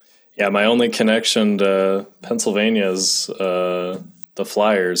Yeah, my only connection to Pennsylvania is the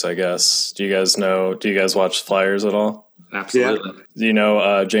Flyers, I guess. Do you guys watch Flyers at all? Absolutely. Yeah. Do you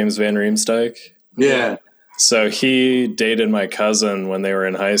know James Van Riemsdyk? Yeah. So he dated my cousin when they were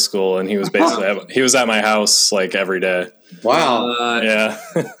in high school, and he was basically he was at my house like every day. Wow. Yeah.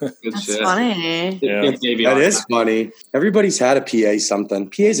 Good That's shit. Funny. Yeah. That is funny. Everybody's had a PA something.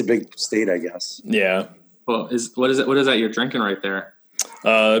 PA is a big state, I guess. Yeah. Well, what is that you're drinking right there?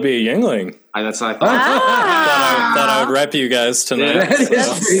 It'd be a Yuengling. That's what I thought. Thought I would rep you guys tonight. Yeah,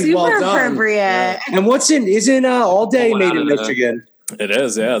 that's super appropriate. Yeah. And isn't All Day made in Michigan? It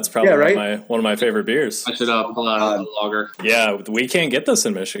is, yeah. It's probably one of my favorite beers. I should up lager. Yeah, we can't get this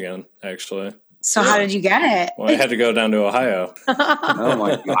in Michigan, actually. So how did you get it? Well, I had to go down to Ohio. Oh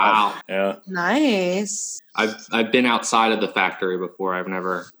my god! Wow. Yeah. Nice. I've been outside of the factory before. I've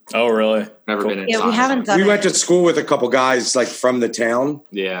never. Oh really? Never been inside. Yeah, we haven't done. We went to school with a couple guys like from the town.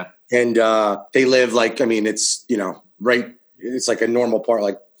 Yeah. And they live it's right. It's like a normal part,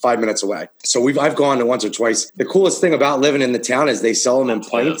 like 5 minutes away. So I've gone to once or twice. The coolest thing about living in the town is they sell them in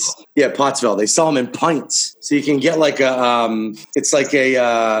pints. Yeah, Pottsville. They sell them in pints, so you can get like it's like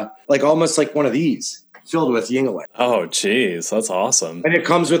like almost like one of these filled with Yuengling. Oh, geez, that's awesome. And it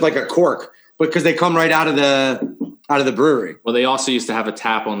comes with like a cork because they come right out of the brewery. Well, they also used to have a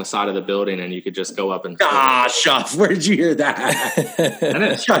tap on the side of the building, and you could just go up and. Shuff. Where did you hear that?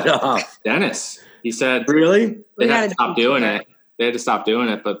 Dennis. Shut up. Dennis. He said, "Really? They had to stop doing it. They had to stop doing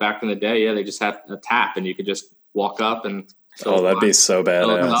it, but back in the day, yeah, they just had a tap, and you could just walk up and. That'd be so bad.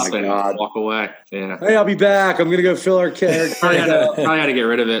 Walk away. Yeah. Hey, I'll be back. I'm gonna go fill our keg. Probably had to get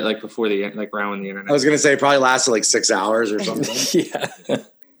rid of it like before around when the internet. I was gonna say probably lasted like 6 hours or something. Yeah.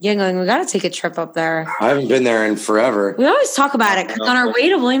 Yuengling, we got to take a trip up there. I haven't been there in forever. We always talk about it because on our way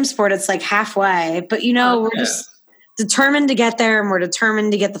to Williamsport, it's like halfway. But we're just determined to get there, and we're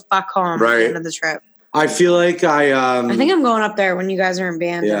determined to get the fuck home at the end of the trip. I feel like I think I'm going up there when you guys are in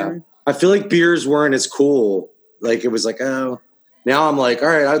band. Yeah. I feel like beers weren't as cool. Like it was like, oh, now I'm like, all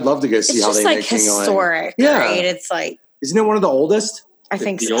right, I'd love to go see how they make Yuengling. It's just like historic, right? It's like, isn't it one of the oldest? I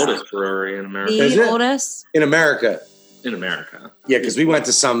think the oldest brewery in America. The oldest in America. In America, yeah, because we went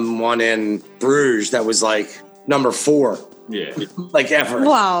to one in Bruges that was like number 4. Yeah, like ever.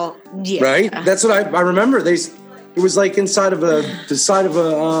 Well, yeah, right. That's what I remember. It was like inside of the side of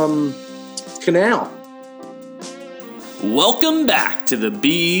a canal. Welcome back to the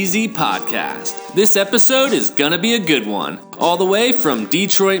Be Easy podcast. This episode is gonna be a good one. All the way from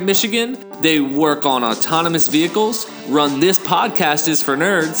Detroit, Michigan, they work on autonomous vehicles, run This Podcast Is for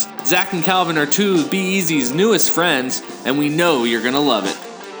Nerds. Zach and Calvin are 2 of Be Easy's newest friends, and we know you're gonna love it.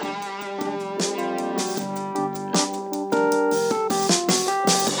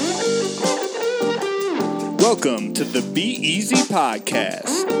 Welcome to the Be Easy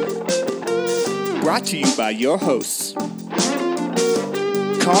podcast. Brought to you by your hosts,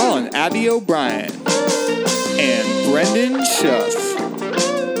 Carl and Abby O'Brien, and Brendan Schuff.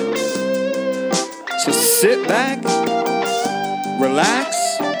 So sit back, relax,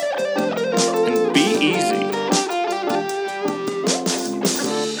 and be easy.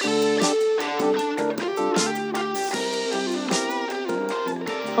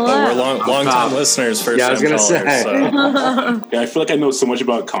 We're long-time listeners, first time callers. So. Yeah, I feel like I know so much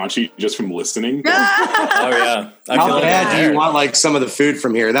about Conchi just from listening. Oh yeah. How bad do you want like some of the food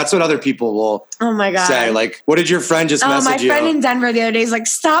from here? That's what other people will say. Like, what did your friend just message you? My friend in Denver the other day is like,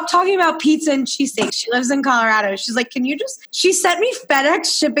 stop talking about pizza and cheesesteaks. She lives in Colorado. She's like, she sent me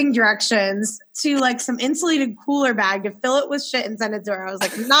FedEx shipping directions to like some insulated cooler bag to fill it with shit and send it to her. I was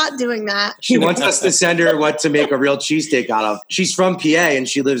like, not doing that. She wants us to send her what to make a real cheesesteak out of. She's from PA and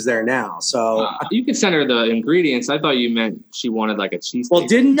she lives there now. So you can send her the ingredients. I thought you meant she wanted like a cheesesteak. Well,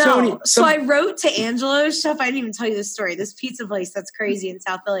 didn't Tony? So I wrote to Angelo's stuff. I didn't even tell you this story. This pizza place that's crazy in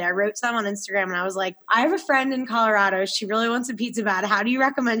South Philly. I wrote some on Instagram and I was like, I have a friend in Colorado. She really wants a pizza bad. How do you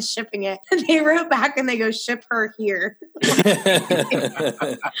recommend shipping it? And they wrote back and they go, ship her here.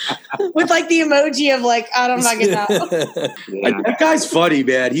 With like the emoji of like, I don't fucking know. That guy's funny,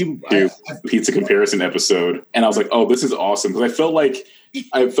 man. Pizza comparison episode, and I was like, "Oh, this is awesome!" Because I felt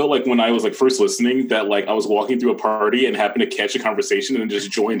like when I was like first listening that like I was walking through a party and happened to catch a conversation and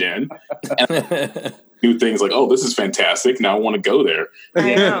just joined in. And new things like, "Oh, this is fantastic! Now I want to go there."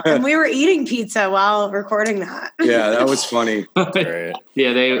 I know. And we were eating pizza while recording that. Yeah, that was funny. Right.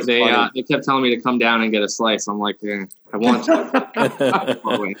 Yeah, they kept telling me to come down and get a slice. I'm like, yeah, I want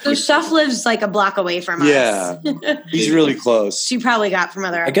to. So Chef lives like a block away from us. Yeah, he's really close. She probably got from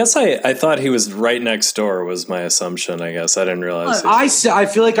other. I guess I thought he was right next door. Was my assumption. I guess I didn't realize. I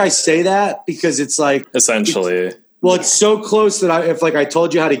feel like I say that because it's like essentially. Well, it's so close that if I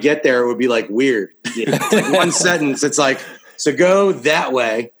told you how to get there, it would be like weird. Yeah. It's like one sentence. It's like, so go that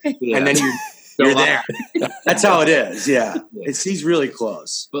way, and then you're there. That's how it is. Yeah. He's really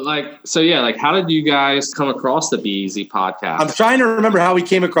close. But how did you guys come across the Be Easy podcast? I'm trying to remember how we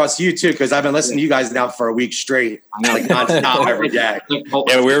came across you too, because I've been listening to you guys now for a week straight, like nonstop every day.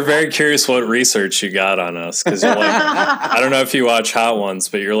 Yeah, we were very curious what research you got on us, because you're like, I don't know if you watch Hot Ones,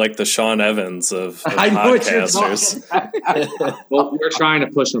 but you're like the Sean Evans of I know podcasters. Well, we're trying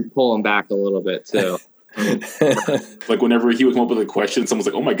to pull him back a little bit too. Like whenever he would come up with a question, someone's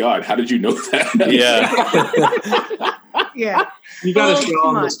like, "Oh my god, how did you know that?" Yeah, Yeah. You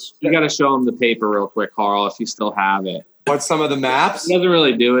gotta show him the paper real quick, Carl, if you still have it. What's some of the maps? He doesn't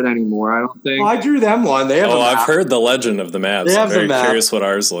really do it anymore, I don't think. Well, I drew them one. They have. I've heard the legend of the maps. I'm very map. curious what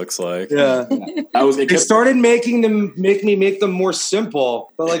ours looks like. Yeah, they started make me make them more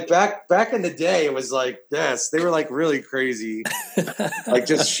simple, but like back in the day, it was like this. They were like really crazy, like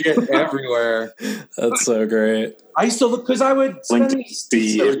just shit everywhere. That's so great. I used to look because I would spend so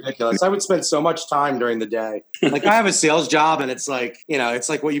ridiculous. I would spend so much time during the day. Like I have a sales job, and it's like it's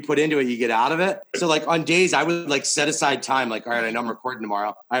like what you put into it, you get out of it. So like on days, I would like set aside time. Like, all right, I know I'm recording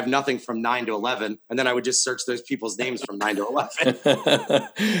tomorrow. I have nothing from 9 to 11, and then I would just search those people's names from 9 to 11.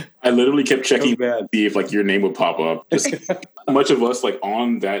 I literally kept checking to see if like your name would pop up. Just how much of us like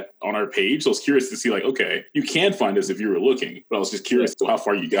on our page. So I was curious to see like, okay, you can find us if you were looking, but I was just curious to how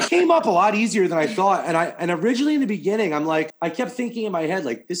far you got. It came up a lot easier than I thought, and originally in the beginning, I'm like, I kept thinking in my head,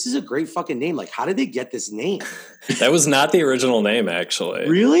 like, this is a great fucking name. Like, how did they get this name? That was not the original name, actually.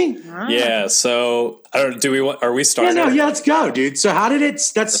 Really? Yeah. So, are we starting? Yeah, let's go, dude. So, what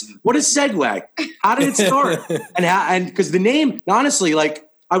a segue. How did it start? and because the name, honestly, like,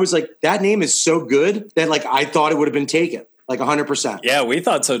 I was like, that name is so good that, like, I thought it would have been taken, like 100%. Yeah, we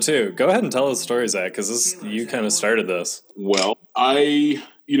thought so too. Go ahead and tell us stories, Zach, because you kind of started this. Well,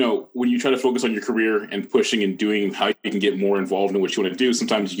 when you try to focus on your career and pushing and doing how you can get more involved in what you want to do,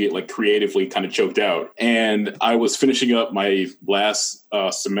 sometimes you get like creatively kind of choked out. And I was finishing up my last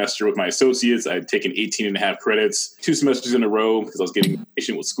semester with my associates. I had taken 18 and a half credits, 2 semesters in a row because I was getting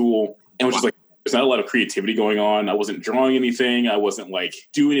impatient with school. And was just like, there's not a lot of creativity going on. I wasn't drawing anything. I wasn't like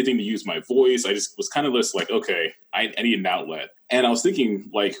doing anything to use my voice. I just was kind of just like, okay, I need an outlet. And I was thinking,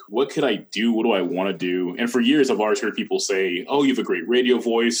 like, what could I do? What do I want to do? And for years, I've always heard people say, oh, you have a great radio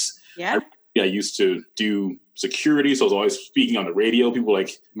voice. Yeah. I used to do security, so I was always speaking on the radio. People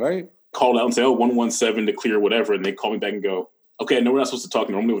like called out and say, 117 to clear whatever. And they call me back and go, okay, I know we're not supposed to talk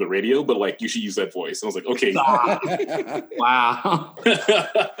normally over the radio, but like you should use that voice. And I was like, okay. Wow.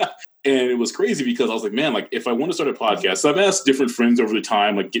 And it was crazy because I was like, man, like if I want to start a podcast, so I've asked different friends over the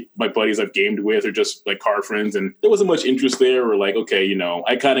time, like get my buddies I've gamed with or just like car friends, and there wasn't much interest there, or like, okay,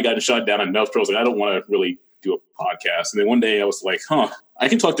 I kind of got shot down enough, but I was like, I don't want to really do a podcast. And then one day I was like, I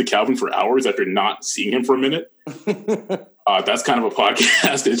can talk to Calvin for hours after not seeing him for a minute. That's kind of a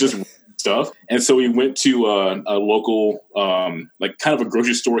podcast. It's just stuff. And so we went to a local, like kind of a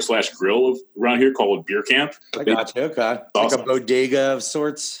grocery store / grill around here called Beer Camp. I got you. Okay. Awesome. Like a bodega of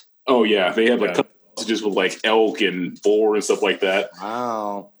sorts. Oh yeah. They have like sausages with like elk and boar and stuff like that.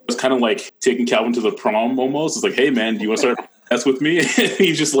 Wow. It was kind of like taking Calvin to the prom almost. It's like, hey man, do you want to start a podcast with me? And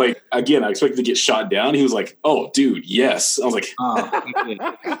he's just like, again, I expected to get shot down. He was like, oh dude, yes. I was like,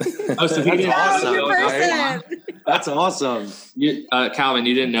 That's awesome. Calvin,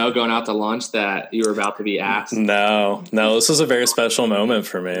 you didn't know going out to lunch that you were about to be asked? No, this was a very special moment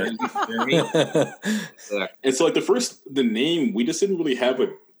for me. And so like the name, we just didn't really have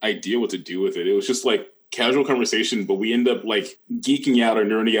an idea what to do with it. It was just like casual conversation, but we end up like geeking out or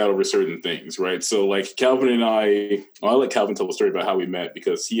nerding out over certain things, right? So like Calvin and I'll let Calvin tell the story about how we met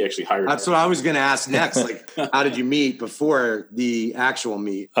because he actually hired That's what I was going to ask next. Like, how did you meet before the actual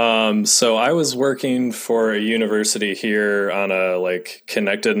meet? So I was working for a university here on a like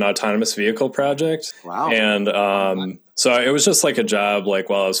connected and autonomous vehicle project. Wow. And so it was just like a job, like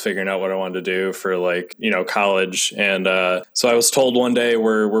while I was figuring out what I wanted to do for like, college. And so I was told one day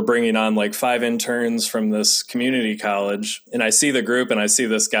we're bringing on like 5 interns from this community college. And I see the group and I see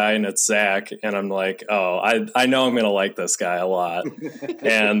this guy and it's Zach. And I'm like, oh, I know I'm going to like this guy a lot.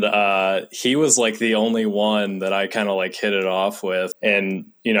 And he was like the only one that I kind of like hit it off with. And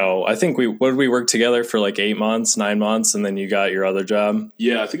I think we worked together for like 8 months, 9 months, and then you got your other job.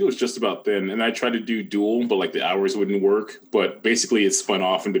 Yeah, I think it was just about then. And I tried to do dual, but like the hours wouldn't work. But basically it spun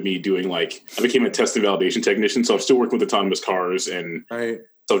off into me doing like, I became a test and validation technician. So I'm still working with autonomous cars and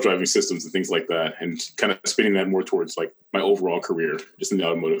self-driving systems and things like that, and kind of spinning that more towards like my overall career, just in the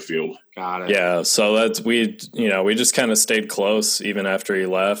automotive field. Got it. Yeah, so we just kind of stayed close even after he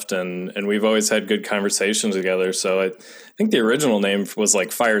left, and we've always had good conversations together. So I think the original name was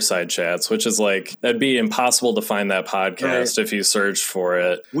like Fireside Chats, which is like, that'd be impossible to find that podcast if you searched for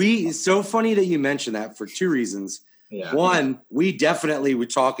it. It's so funny that you mentioned that for two reasons. Yeah. One, we definitely were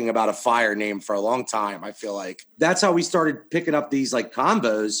talking about a fire name for a long time. I feel like that's how we started picking up these like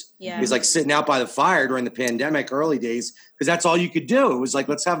combos. Yeah. Is like sitting out by the fire during the pandemic early days, because that's all you could do. It was like,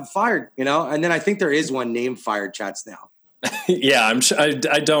 let's have a fire, And then I think there is one named Fire Chats now. Yeah,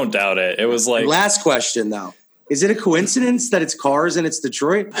 I don't doubt it. It was like, last question though. Is it a coincidence that it's cars and it's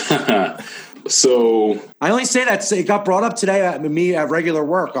Detroit? So I only say that it got brought up today at me at regular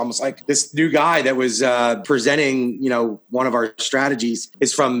work. Almost like this new guy that was presenting, one of our strategies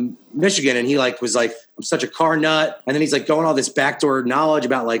is from Michigan, and he was like, I'm such a car nut. And then he's like going all this backdoor knowledge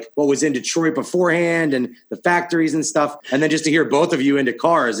about like what was in Detroit beforehand and the factories and stuff. And then just to hear both of you into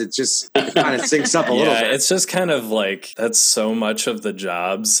cars, it kind of syncs up a little bit. It's just kind of like, that's so much of the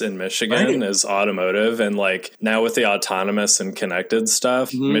jobs in Michigan is automotive. And like now with the autonomous and connected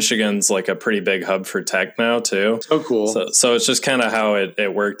stuff, Michigan's like a pretty big hub for tech now too. So cool. So it's just kind of how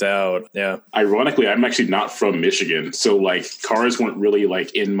it worked out. Yeah. Ironically, I'm actually not from Michigan. So like cars weren't really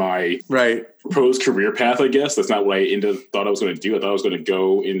like in my proposed career path, I guess. That's not what I thought I was going to do. I thought I was going to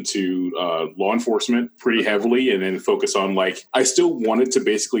go into law enforcement pretty heavily and then focus on I still wanted to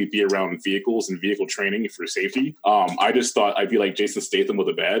basically be around vehicles and vehicle training for safety. I just thought I'd be like Jason Statham with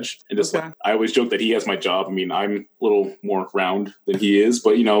a badge. And just I always joke that he has my job. I mean, I'm a little more round than he is,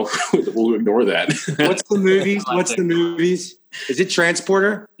 but we'll ignore that. What's the movies? Is it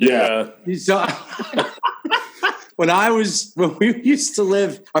Transporter? Yeah. When we used to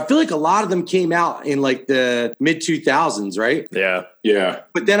live, I feel like a lot of them came out in like the mid 2000s, right? Yeah. Yeah.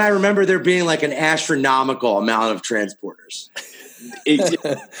 But then I remember there being like an astronomical amount of Transporters.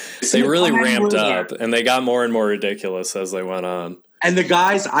 They really ramped up and they got more and more ridiculous as they went on. And the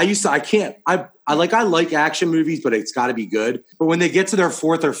guys, I like action movies, but it's got to be good. But when they get to their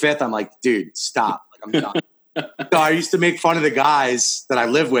fourth or fifth, I'm like, dude, stop. I'm done. So I used to make fun of the guys that I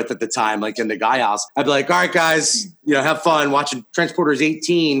lived with at the time, like in the guy house. I'd be like, all right, guys, have fun watching Transporters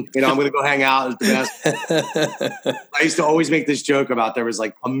 18. I'm going to go hang out. I used to always make this joke about there was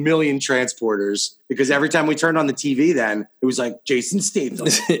like a million Transporters because every time we turned on the TV then, it was like Jason Statham.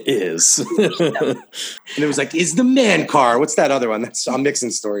 It is. And it was like, is the man car? What's that other one? I'm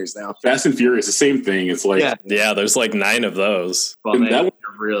mixing stories now. Fast and Furious, the same thing. It's like... Yeah, there's like 9 of those. Well, they're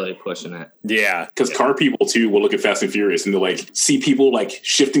really pushing it. Yeah. Because car people too will look at Fast and Furious and they'll like see people like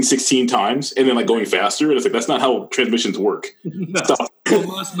shifting 16 times and then like going faster. And it's like, that's not how transmissions work. No.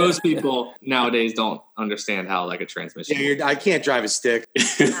 Well, most people nowadays don't understand how like a transmission works. I can't drive a stick.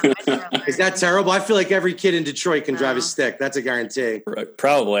 Is that terrible? I feel like every kid in Detroit can drive a stick. That's a guarantee.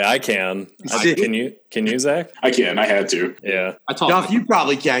 Probably. I can. Can you, Zach? I can. I had to. Yeah. Shuff, you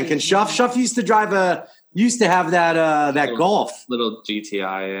probably can. Can Shuff? Shuff used to have that Golf. Little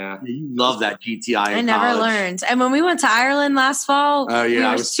GTI, yeah. You love that GTI I never learned. And when we went to Ireland last fall, we were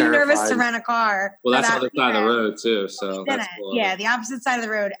I was too terrified. nervous to rent a car. Well, that's on the other side of the road, too. So that's cool. Yeah, the opposite side of the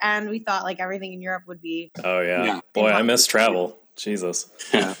road. And we thought like everything in Europe would be. Oh, yeah. Boy, I miss travel. Jesus.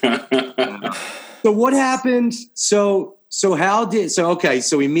 So what happened? So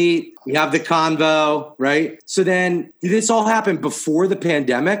we meet, we have the convo, right? So then did this all happen before the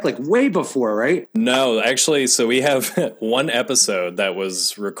pandemic? Like way before, right? No, actually, so we have one episode that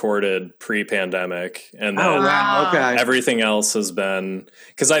was recorded pre-pandemic and then everything else has been,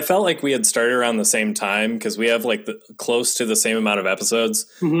 because I felt like we had started around the same time because we have like close to the same amount of episodes,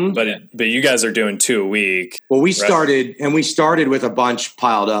 but you guys are doing 2 a week. Well, we started with a bunch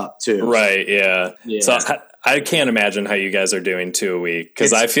piled up too. Right, yeah. So I can't imagine how you guys are doing 2 a week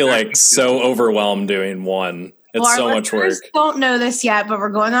because I feel like so overwhelmed doing one. It's so much work. Don't know this yet, but we're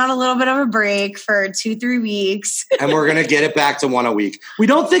going on a little bit of a break for 2-3 weeks. And we're going to get it back to 1 a week. We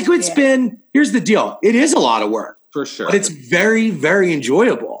don't think it's been, here's the deal. It is a lot of work. For sure. But it's very, very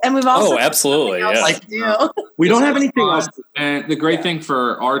enjoyable. And we've also absolutely. Yeah. We don't have anything else. And the great thing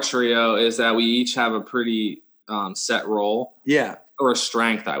for our trio is that we each have a pretty set role. Yeah. Or a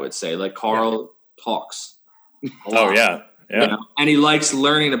strength, I would say. Like Carl talks. Oh, yeah. Yeah. And he likes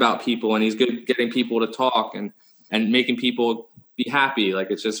learning about people and he's good at getting people to talk and making people be happy. Like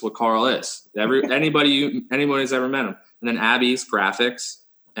it's just what Carl is. Anyone who's ever met him. And then Abby's graphics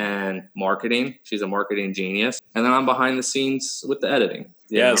and marketing. She's a marketing genius. and then I'm behind the scenes with the editing.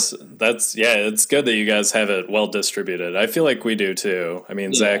 Yes, it's good that you guys have it well distributed. I feel like we do too. I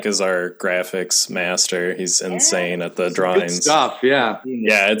mean, Zach is our graphics master. He's insane at the drawings. Good stuff, yeah.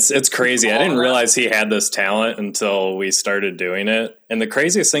 Yeah, it's crazy. I didn't realize he had this talent until we started doing it. And the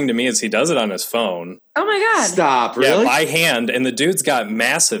craziest thing to me is he does it on his phone. Oh my God. Stop, really? Yeah, by hand. And the dude's got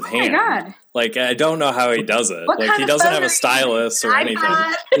massive hand. Oh my God. Like, I don't know how he does it. What Like, kind he of doesn't phone have are a stylus or anything.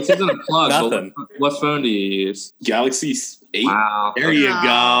 This isn't a plug. Nothing. What phone do you use? Galaxy 8. Wow. There you go.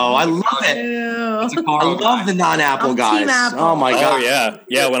 I love it. It's a Ew. Carl I love the non-Apple I'm guys. team Apple. Oh my Oh, God. yeah.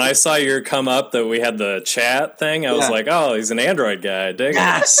 Yeah, when I saw your come up that we had the chat thing, I was like, oh, he's an Android guy. Dig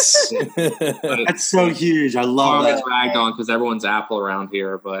Yes. That's so huge. I love Carl that. gets ragged on because everyone's Apple around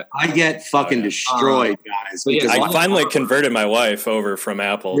here, but I get fucking destroyed, guys. but yeah, because I finally converted my wife over from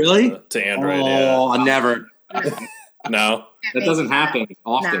Apple Really? to Android. Oh, I never. No. that doesn't happen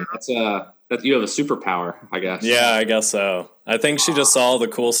often. No. That you have a superpower, I guess. Yeah, I guess so. I think she just saw all the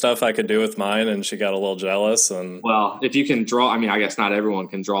cool stuff I could do with mine, and she got a little jealous. And well, if you can draw, I mean, I guess not everyone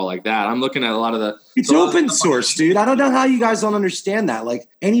can draw like that. I'm looking at a lot of the. It's open source, dude. I don't know how you guys don't understand that. Like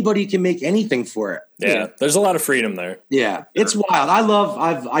anybody can make anything for it. yeah, there's a lot of freedom there. Yeah, it's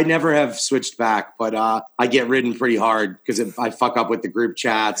wild. I never have switched back, but I get ridden pretty hard because I fuck up with the group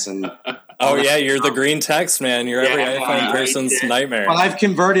chats and. Oh yeah, you're the green text man. You're every iPhone person's nightmare. Well, I've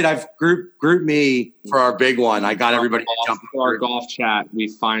converted. I've group me for our big one. I got everybody to jump for our golf chat.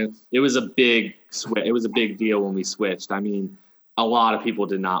 It was a big switch. It was a big deal when we switched. I mean, a lot of people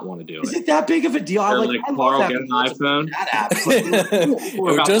did not want to do it. Is it that big of a deal? They're like, Carl, get an iPhone. It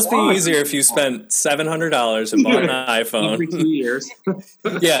would just be easier if you spent $700 and bought an iPhone every 2 years.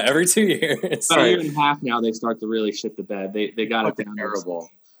 Yeah, every 2 years. A year and a half now, they start to really shit the bed. They got it down. Terrible.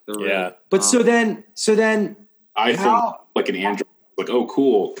 Yeah, but so then iPhone like an Android. Like, oh,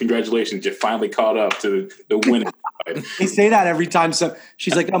 cool! Congratulations, you finally caught up to the winning side. They say that every time. So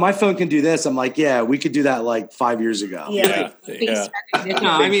she's like, "Oh, my phone can do this." I'm like, "Yeah, we could do that like 5 years ago." Yeah. No,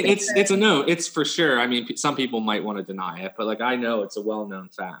 I mean it's a no. It's for sure. I mean, some people might want to deny it, but like I know it's a well-known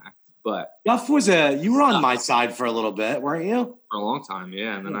fact. But Duff you were on my side for a little bit, weren't you? For a long time,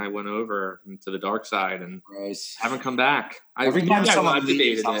 yeah. And then I went over to the dark side and Gross. haven't come back. Every time someone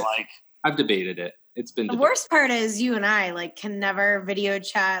leaves, I'm like, I've debated it. It's been the worst part is you and I like can never video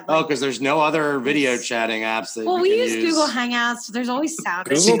chat. Like, because there's no other video chatting apps that we use Google Hangouts, so there's always sound.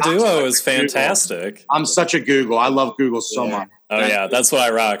 Google Duo is fantastic. I'm such a Google. I love Google so much. Oh yeah, that's what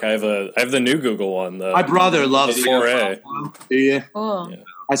I rock. I have the new Google one. My brother loves 4A. Do you? Cool. Yeah.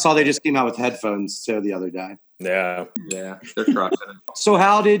 I saw they just came out with headphones too the other day. Yeah, they're crushing it. So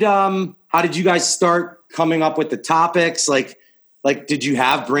how did you guys start coming up with the topics? Like, did you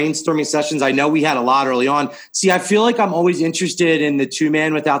have brainstorming sessions? I know we had a lot early on. See, I feel like I'm always interested in the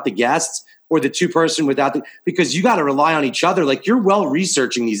 2-man without the guests or the 2-person without because you got to rely on each other. Like, you're well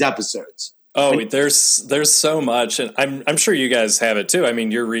researching these episodes. Oh, there's so much, and I'm sure you guys have it too. I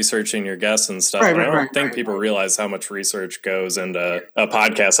mean, you're researching your guests and stuff. I don't think people realize how much research goes into a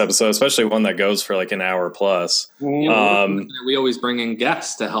podcast episode, especially one that goes for like an hour plus. We always bring in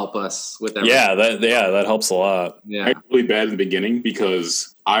guests to help us with everything. that helps a lot. Yeah, I'm really bad in the beginning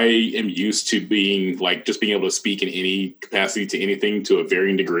because I am used to being able to speak in any capacity to anything to a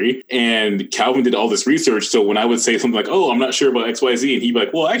varying degree. And Calvin did all this research. So when I would say something like, oh, I'm not sure about XYZ, and he'd be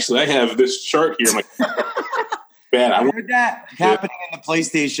like, well, actually, I have this chart here. I'm like, bad. I heard that happening in the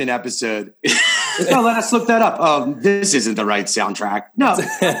PlayStation episode. No, let us look that up. Oh, this isn't the right soundtrack. No.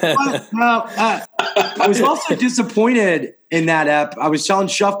 I was also disappointed in that app. I was telling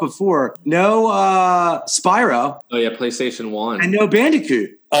Shuff before, no Spyro. Oh yeah, PlayStation 1. And no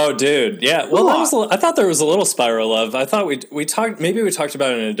Bandicoot. Oh, dude, yeah. Well, I thought there was a little Spyro love. I thought we talked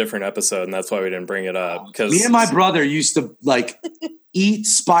about it in a different episode, and that's why we didn't bring it up. Because me and my brother used to eat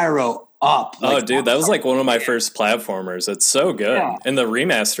Spyro up. Dude, that was like one of my first platformers. It's so good, and the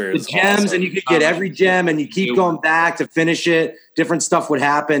remaster is the gems, awesome. and you could get every gem, and you keep going back to finish it. Different stuff would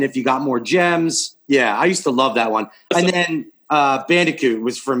happen if you got more gems. Yeah, I used to love that one. And then Bandicoot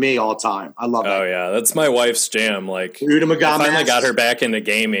was for me all time. I love that. Oh yeah, that's my wife's jam. Like, I finally got her back into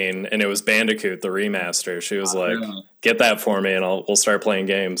gaming, and it was Bandicoot the remaster. She was like, "Get that for me, and we'll start playing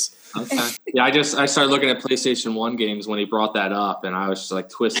games." Okay. Yeah, I started looking at PlayStation 1 games when he brought that up, and I was just like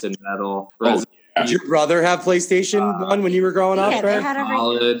Twisted Metal. Did your brother have PlayStation 1 when you were growing up? They had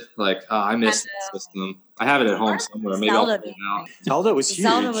Solid. I missed the system. I have it at home somewhere. Maybe I'll pull it out. Zelda was huge.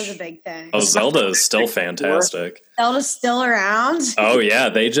 Zelda was a big thing. Oh, Zelda is still fantastic. Zelda's still around. Oh yeah,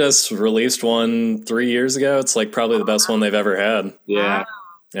 they just released one 3 years ago. It's like probably the best one they've ever had. Yeah.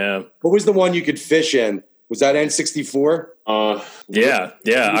 Yeah. What was the one you could fish in? Was that N64? Yeah.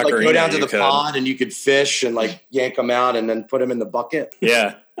 Like go Ocarina, down to you the could. pond and you could fish and like yank them out and then put them in the bucket.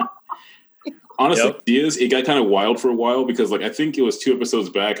 Yeah. Honestly, it got kind of wild for a while because, like, I think it was 2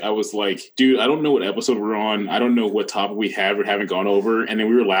 episodes back. I was like, dude, I don't know what episode we're on. I don't know what topic we have or haven't gone over. And then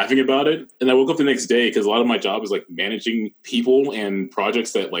we were laughing about it. And I woke up the next day because a lot of my job is like managing people and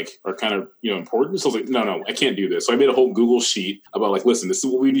projects that like are kind of, important. So I was like, no, I can't do this. So I made a whole Google sheet about like, listen, this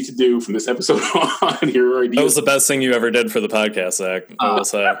is what we need to do from this episode on. Here are ideas. That was the best thing you ever did for the podcast, Zach. I will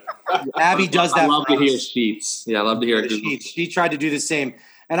say. Abby does that. I love for to hear us. sheets. Yeah, I love to hear Sheets. She tried to do the same.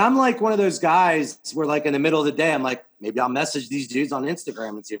 And I'm like one of those guys where like in the middle of the day, I'm like, maybe I'll message these dudes on Instagram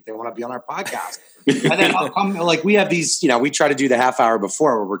and see if they want to be on our podcast. And then I'll come, like we have these, we try to do the half hour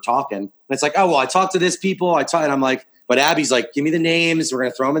before where we're talking. And it's like, oh, well, I talked to this people. And I'm like, but Abby's like, give me the names. We're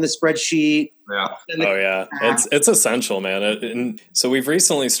going to throw them in the spreadsheet. Yeah. Oh yeah, it's essential, man. And so we've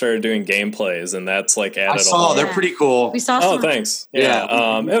recently started doing gameplays, and that's like added. I saw they're pretty cool. We saw. Oh, thanks.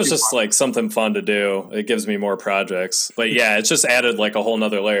 Yeah, it was just like something fun to do. It gives me more projects, but yeah, it's just added like a whole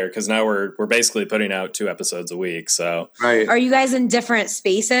nother layer because now we're basically putting out 2 episodes a week. So right. Are you guys in different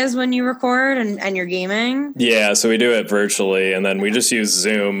spaces when you record and you're gaming? Yeah, so we do it virtually, and then we just use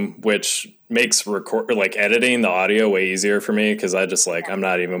Zoom, which makes editing the audio way easier for me because I just I'm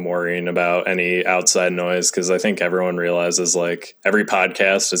not even worrying about any outside noise because I think everyone realizes like every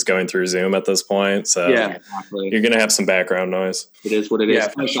podcast is going through Zoom at this point. So yeah, exactly. You're going to have some background noise. It is what it is. Yeah,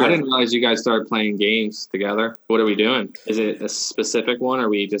 for sure. I didn't realize you guys started playing games together. What are we doing? Is it a specific one or are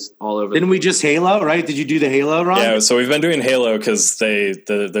we just all over? Didn't we just Halo, right? Did you do the Halo run? Yeah, so we've been doing Halo because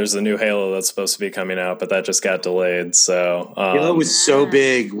there's a new Halo that's supposed to be coming out, but that just got delayed. So Halo was so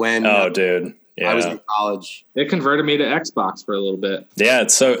big when dude. Yeah. I was in college. It converted me to Xbox for a little bit. Yeah,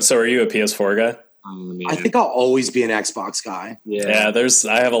 so are you a PS4 guy? I think I'll always be an Xbox guy. Yeah.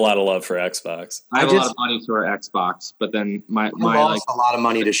 I have a lot of love for Xbox. I have a lot of money for Xbox, but then my lost a lot of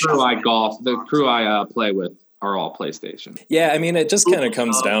money to the crew I play with are all PlayStation. Yeah, I mean, it just kind of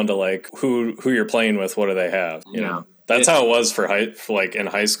comes down to like who you're playing with. What do they have? You know, that's how it was for in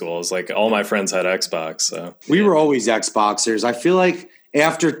high school. It's like all my friends had Xbox. So we were always Xboxers. I feel like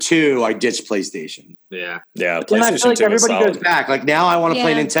after 2, I ditched PlayStation. Yeah. PlayStation I feel like 2 everybody goes back. Like now, I want to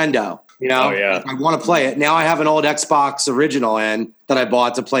play Nintendo. I want to play it. Now I have an old Xbox original that I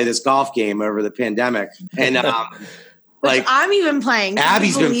bought to play this golf game over the pandemic. And I'm even playing.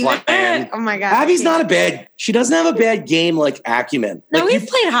 Abby's been playing. Oh my God. Abby's she doesn't have a bad game acumen. No, we've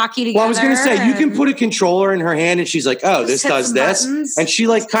played hockey together. Well, I was going to say, you can put a controller in her hand and she's like, oh, this does this. Buttons. And she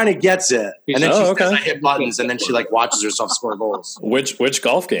kind of gets it. And then she says, I hit buttons. And then she watches herself score goals. Which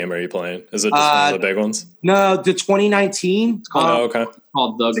golf game are you playing? Is it just one of the big ones? No, the 2019. It's called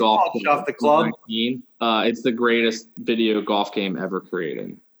The Golf Game. The Club. It's the greatest video golf game ever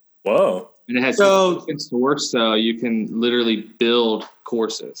created. Whoa. And it has open source, so you can literally build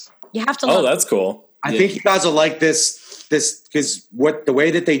courses. You have to. Oh, that's cool. I think you guys will like this because the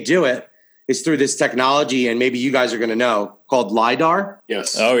way that they do it is through this technology, and maybe you guys are going to know, called LiDAR.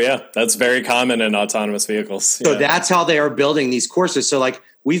 Yes. Oh yeah, that's very common in autonomous vehicles. So that's how they are building these courses. So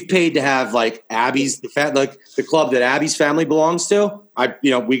we've paid to have Abby's the club that Abby's family belongs to.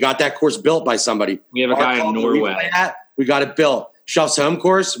 We got that course built by somebody. We have a guy in Norway. We got it built. Shuff's home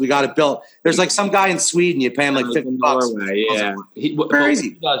course, we got it built. There's some guy in Sweden, you pay him $50. Norway, yeah. Crazy.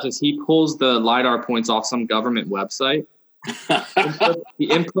 What he does is he pulls the LiDAR points off some government website. He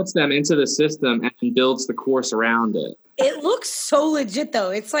inputs them into the system and builds the course around it. It looks so legit, though.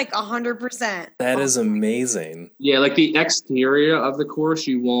 It's 100%. That is amazing. Yeah, the exterior of the course,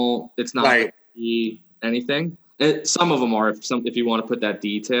 it's not going to be anything. Some of them are, if you want to put that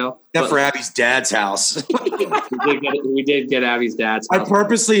detail. Except for Abby's dad's house. we did get Abby's dad's house. I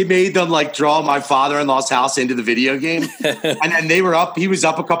purposely made them draw my father-in-law's house into the video game. And then he was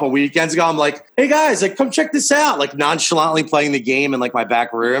up a couple weekends ago. I'm like, hey guys, come check this out. Nonchalantly playing the game in my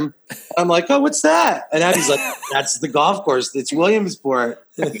back room. I'm like, oh, what's that? And Abby's like, that's the golf course. It's Williamsport.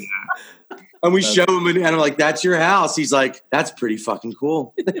 And we show him, and I'm like, that's your house. He's like, that's pretty fucking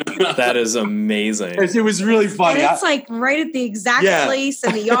cool. That is amazing. It was really funny. And it's right at the exact place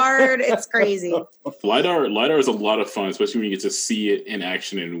in the yard. It's crazy. LiDAR is a lot of fun, especially when you get to see it in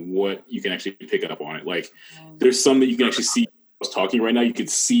action and what you can actually pick up on it. There's some that you can actually see. I was talking right now, you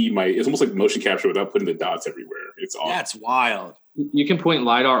could see it's almost like motion capture without putting the dots everywhere. It's awesome. That's wild. You can point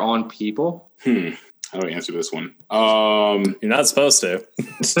LiDAR on people. How do I answer this one? You're not supposed to.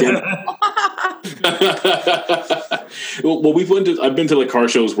 Well, I've been to car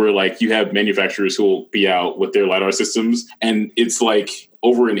shows where you have manufacturers who will be out with their LiDAR systems, and it's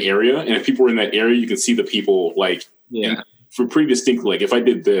over an area, and if people are in that area, you can see the people for pretty distinct. If I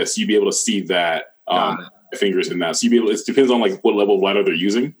did this, you'd be able to see that. fingers in that. So you be able. It depends on like what level of LiDAR they're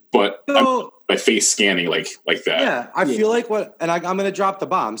using, but by face scanning like that. Yeah, I feel like I'm going to drop the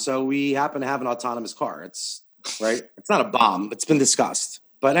bomb. So we happen to have an autonomous car. It's right. It's not a bomb. It's been discussed.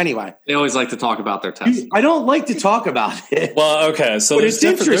 But anyway, they always like to talk about their tests. I don't like to talk about it. Well, okay, so there's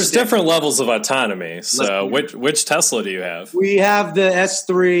different levels of autonomy. So which Tesla do you have? We have the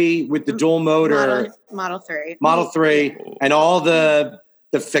S3 with the dual motor, Model 3, and all the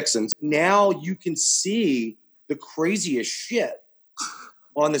fixins. Now you can see the craziest shit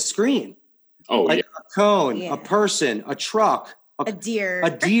on the screen. Oh, like a cone, a person, a truck, a deer.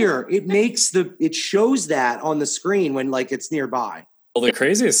 It shows that on the screen when like it's nearby. Well, the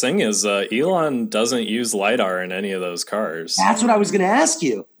craziest thing is Elon doesn't use LiDAR in any of those cars. That's what I was going to ask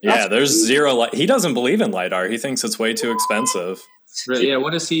you. There's zero. He doesn't believe in LiDAR. He thinks it's way too expensive. Yeah,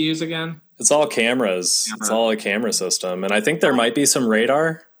 what does he use again? It's all cameras. It's all a camera system. And I think there might be some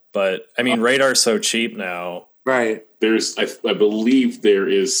radar, but I mean, radar's so cheap now. Right. I believe there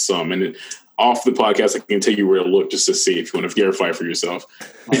is some. And off the podcast, I can tell you where to look just to see if you want to verify for yourself.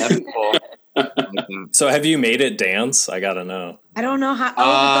 Oh, that'd be cool. So have you made it dance? I gotta know. I don't know how. With the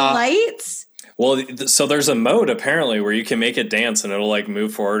lights. Well, so there's a mode apparently where you can make it dance and it'll like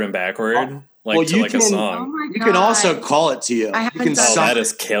move forward and backward, a song. Oh you can also call it to you. That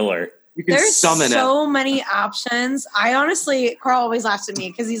is killer. You can There's summon so many options. I honestly, Carl always laughs at me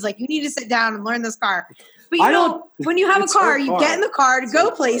because he's like, "You need to sit down and learn this car." But when you have a car, you get in the car to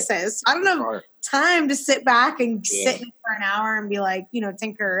go places. I don't have time to sit back and sit in it for an hour and be like,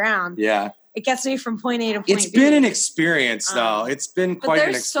 tinker around. Yeah. It gets me from point A to point B. It's been an experience, though. It's been quite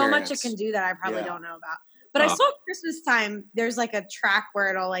an experience. There's so much it can do that I probably don't know about. But I saw at Christmas time, there's like a track where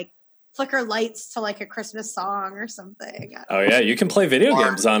it'll like flicker lights to like a Christmas song or something. Oh, yeah. You can play video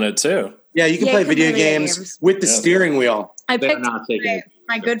games on it, too. Yeah, you can play video games with the steering wheel. I picked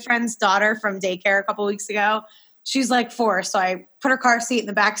my good friend's daughter from daycare a couple weeks ago. She's like 4, so I put her car seat in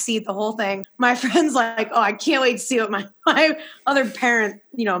the back seat, the whole thing. My friend's like, "Oh, I can't wait to see what my other parent,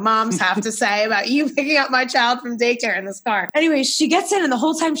 moms have to say about you picking up my child from daycare in this car." Anyway, she gets in, and the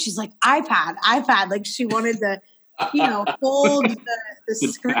whole time she's like, iPad. Like she wanted to, hold the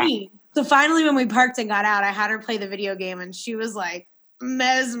screen. So finally, when we parked and got out, I had her play the video game, and she was like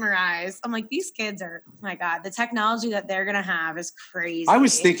mesmerized. I'm like, these kids are, oh my God, the technology that they're going to have is crazy. I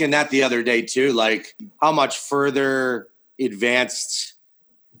was thinking that the other day too, like how much further advanced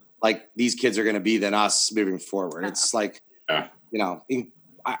like these kids are going to be than us moving forward. It's like, when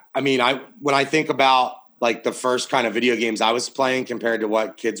I think about like the first kind of video games I was playing compared to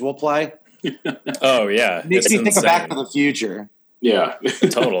what kids will play. Oh yeah. It makes me think of Back to the Future. Yeah.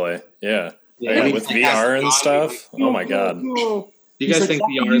 Totally. Yeah. With VR and stuff. Oh my God. Do you guys think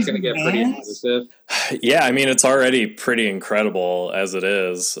VR is going to get pretty immersive? Yeah, I mean, it's already pretty incredible as it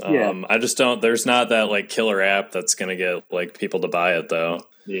is. I just there's not that like killer app that's going to get like people to buy it though.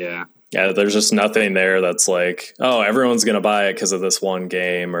 Yeah. Yeah, there's just nothing there that's like, oh, everyone's going to buy it because of this one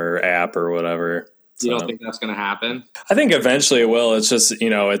game or app or whatever. You don't think that's going to happen? I think eventually it will. It's just,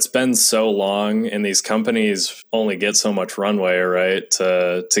 it's been so long and these companies only get so much runway, right,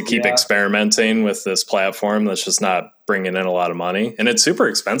 to keep experimenting with this platform that's just not bringing in a lot of money. And it's super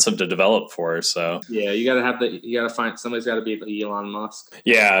expensive to develop for. So, yeah, you got to find somebody's got to be Elon Musk.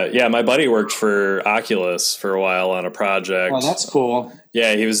 Yeah. My buddy worked for Oculus for a while on a project. Oh, that's cool.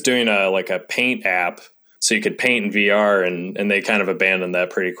 Yeah, he was doing a paint app. So you could paint in VR, and they kind of abandoned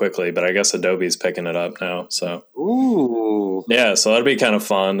that pretty quickly. But I guess Adobe's picking it up now. So, yeah, so that'd be kind of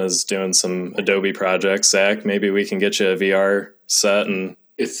fun, is doing some Adobe projects. Zach, maybe we can get you a VR set. And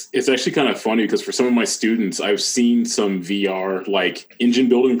it's actually kind of funny because for some of my students, I've seen some VR like engine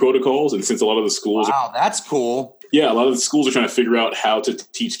building protocols, and since a lot of the schools, that's cool. Yeah, a lot of the schools are trying to figure out how to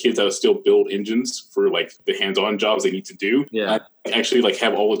teach kids how to still build engines for like the hands-on jobs they need to do. Yeah, actually like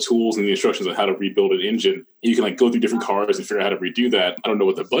have all the tools and the instructions on how to rebuild an engine. And you can like go through different cars and figure out how to redo that. I don't know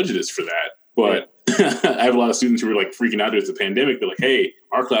what the budget is for that, but I have a lot of students who are like freaking out during the pandemic. They're like, "Hey,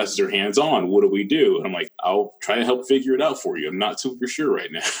 our classes are hands-on. What do we do?" And I'm like, "I'll try to help figure it out for you. I'm not super sure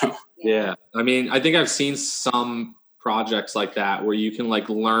right now." Yeah, I mean, I think I've seen some projects like that where you can like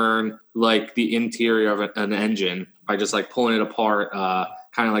learn like the interior of an engine by just like pulling it apart,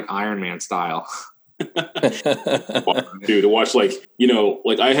 kind of like Iron Man style. Dude, to watch like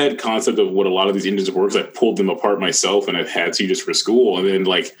I had concept of what a lot of these engines were because I pulled them apart myself and I've had to just for school, and then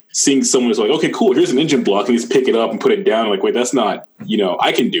like seeing someone who's like, "Okay, cool, here's an engine block," and just pick it up and put it down. I'm like, wait, that's not,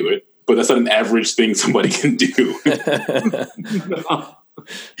 I can do it, but that's not an average thing somebody can do.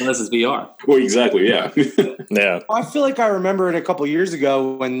 Unless it's VR. Well, exactly, yeah. Yeah. I feel like I remember it a couple years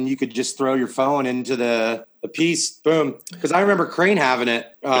ago when you could just throw your phone into the a piece, boom. Because I remember Crane having it,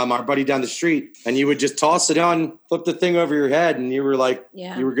 our buddy down the street, and you would just toss it on, flip the thing over your head, and you were like,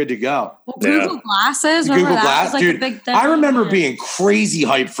 you were good to go. Well, Google Glasses, remember that was like dude, a big thing. I remember being crazy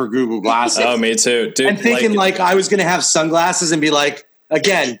hyped for Google Glasses. Oh, me too, dude. And thinking like I was going to have sunglasses and be like,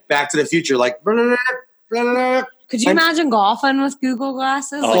 again, Back to the Future, like. Could you imagine golfing with Google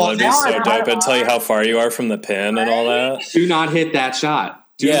Glasses? Oh, that'd be so dope. It'd tell you how far you are from the pin and all that. Do not hit that shot.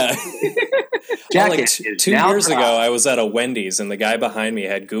 Yeah. Like 2 years ago, I was at a Wendy's and the guy behind me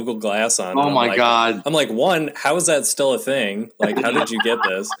had Google Glass on. Oh my God. I'm like, one, how is that still a thing? Like, how did you get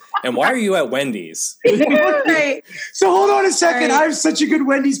this? And why are you at Wendy's? Right. So hold on a second. Right. I have such a good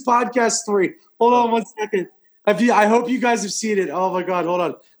Wendy's podcast story. Hold on 1 second. I hope you guys have seen it. Oh my God. Hold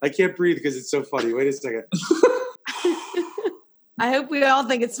on. I can't breathe because it's so funny. Wait a second. I hope we all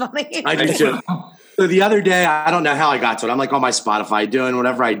think it's funny. I do too. So the other day, I don't know how I got to it. I'm like on my Spotify doing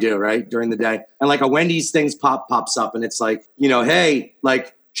whatever I do, right, during the day. And like a Wendy's things pops up and it's like, hey,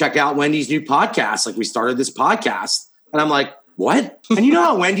 like check out Wendy's new podcast. Like we started this podcast. And I'm like, what? And you know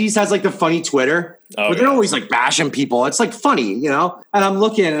how Wendy's has like the funny Twitter? But they're always like bashing people. It's like funny, And I'm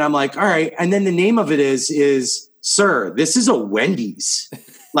looking and I'm like, all right. And then the name of it is Sir, this is a Wendy's.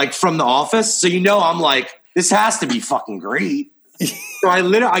 Like from The Office. So I'm like, this has to be fucking great. So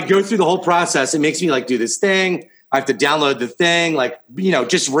I go through the whole process. It makes me like do this thing. I have to download the thing, like,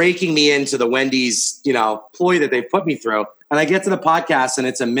 just raking me into the Wendy's, ploy that they've put me through. And I get to the podcast and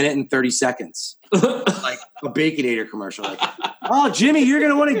it's 1 minute and 30 seconds. Like a Baconator commercial. Like, oh, Jimmy, you're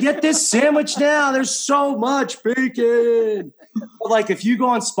going to want to get this sandwich now. There's so much bacon. But like if you go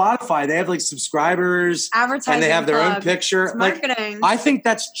on Spotify, they have like subscribers advertising and they have their own picture. It's marketing. Like, I think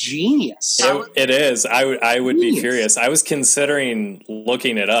that's genius. It is. I would be furious. I was considering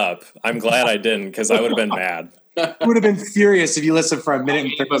looking it up. I'm glad I didn't because I would have been mad. I would have been furious if you listened for 1 minute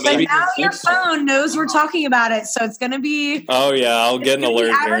and 30 But seconds. now your phone knows we're talking about it, so it's going to be. Oh yeah, I'll get an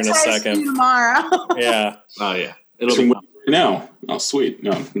alert here in a second. Tomorrow. Yeah. Oh yeah. It'll be now. Oh sweet.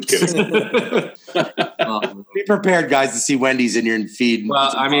 No, I'm kidding. Be prepared, guys, to see Wendy's in your feed.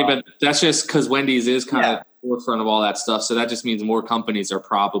 Well, I mean, but that's just because Wendy's is kind of forefront of all that stuff. So that just means more companies are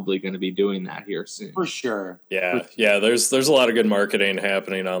probably going to be doing that here soon. For sure. Yeah. Yeah. There's a lot of good marketing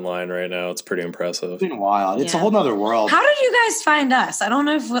happening online right now. It's pretty impressive. It's been wild. It's a whole nother world. How did you guys find us? I don't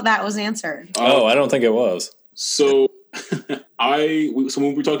know if that was answered. I don't think it was. So so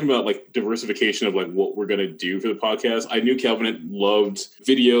when we're talking about like diversification of like what we're going to do for the podcast, I knew Calvin loved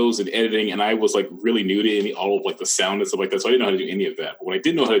videos and editing, and I was like really new to all of like the sound and stuff like that. So I didn't know how to do any of that. But what I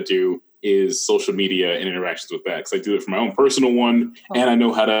did know how to do is social media and interactions with that, because I do it for my own personal one, and I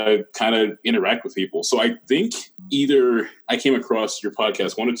know how to kind of interact with people. So I think either I came across your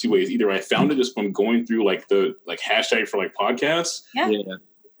podcast one of two ways. Either I found it just from going through like the hashtag for like podcasts,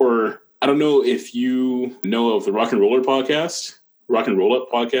 or I don't know if you know of the Rock and Roll Up podcast.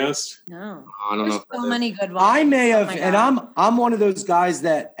 No, I don't know. So many good ones. I may have, and I'm one of those guys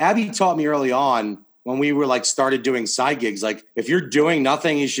that Abby taught me early on when we were like started doing side gigs. Like if you're doing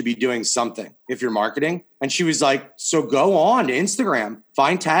nothing, you should be doing something if you're marketing. And she was like, so go on to Instagram,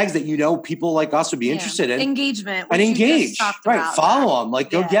 find tags that people like us would be interested in. Engagement. And engage. Right. Follow them. Like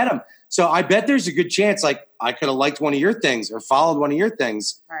go get them. So I bet there's a good chance, like I could have liked one of your things or followed one of your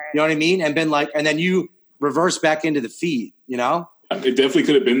things. Right. You know what I mean? And been like, and then you reverse back into the feed, It definitely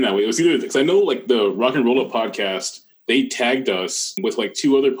could have been that way. It was either, because I know like the Rock and Roll Up podcast, they tagged us with like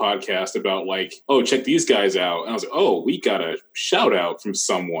 2 other podcasts about like, oh, check these guys out. And I was like, oh, we got a shout out from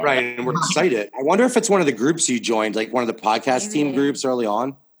someone. Right. And we're excited. I wonder if it's one of the groups you joined, like one of the podcast team groups early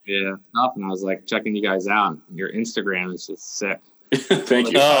on. Yeah. And I was like checking you guys out. Your Instagram is just sick.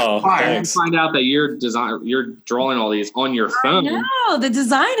 Thank you. Oh, I find out that you're drawing all these on your phone. No, the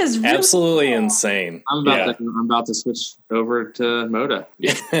design is really absolutely cool. insane. I'm about to switch over to Moda.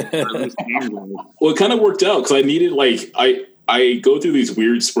 Well, it kind of worked out because I needed I go through these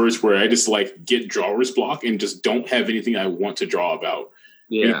weird spurts where I just like get drawer's block and just don't have anything I want to draw about.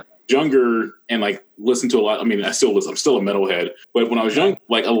 Yeah. Younger and like listen to a lot. I mean, I'm still a metalhead, but when I was young,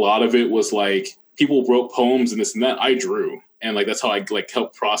 like a lot of it was like people wrote poems and this and that. I drew. And like that's how I like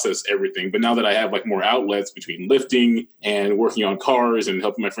help process everything. But now that I have like more outlets between lifting and working on cars and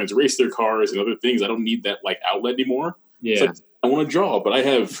helping my friends race their cars and other things, I don't need that like outlet anymore. Yeah, like, I want to draw, but I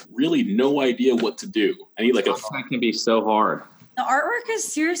have really no idea what to do. I need like that can be so hard. The artwork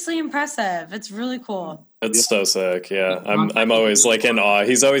is seriously impressive. It's really cool. It's so sick. Yeah. I'm always like in awe.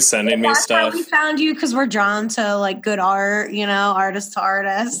 He's always sending me stuff. We found you because we're drawn to like good art, artist to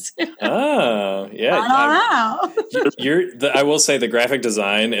artist. Oh, yeah. I don't know. I will say the graphic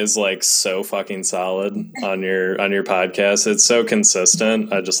design is like so fucking solid on your podcast. It's so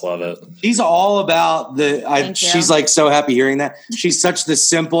consistent. I just love it. She's all about she's like so happy hearing that. She's such the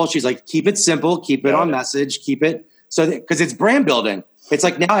simple. She's like, keep it simple, keep it on message, keep it because it's brand building. It's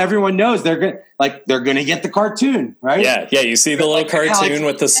like now everyone knows they're gonna get the cartoon, right? Yeah. You see the little cartoon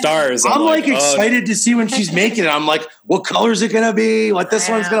with the stars. I'm like excited to see when she's making it. I'm like, what color is it gonna be? What this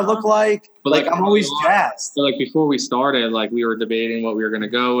one's gonna look like? But like I'm always jazzed. So like before we started, like we were debating what we were gonna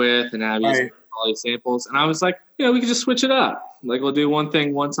go with, and Abby's all these samples, and I was like, we could just switch it up. Like we'll do one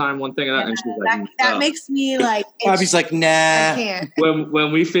thing one time, one thing, and she's like, that makes me like. Abby's like, nah. I can't.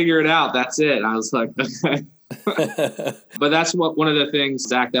 When we figure it out, that's it. And I was like, okay. But that's one of the things,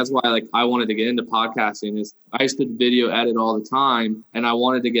 Zach, that's why like I wanted to get into podcasting is I used to video edit all the time and I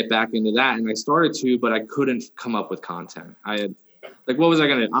wanted to get back into that, and I started to, but I couldn't come up with content. I had like, what was I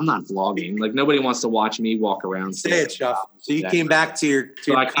gonna do? I'm not vlogging. Like nobody wants to watch me walk around. Say it, Chuff. So you came back to your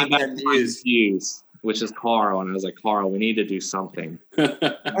content news. Which is Carl. And I was like, Carl, we need to do something.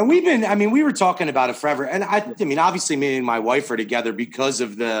 And we were talking about it forever. And I mean, obviously me and my wife are together because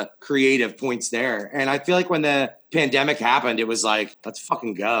of the creative points there. And I feel like when the pandemic happened, it was like, let's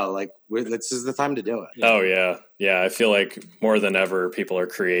fucking go. Like this is the time to do it. Oh yeah. Yeah. I feel like more than ever people are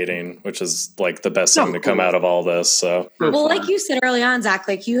creating, which is like the best thing to come out of all this. So, well, like you said early on, Zach,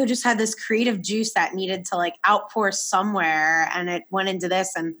 like you just had this creative juice that needed to like outpour somewhere, and it went into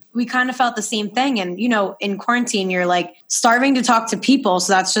this, and we kind of felt the same thing. And, in quarantine, you're like starving to talk to people.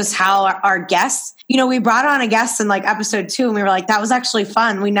 So that's just how our guests, we brought on a guest in like episode 2 and we were like, that was actually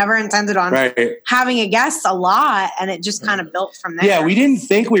fun. We never intended on having a guest a lot. And it just kind of built from there. Yeah. We didn't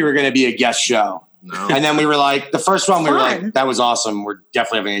think we were going to be a guest show. No. And then we were like, the first one, we were like, that was awesome. We're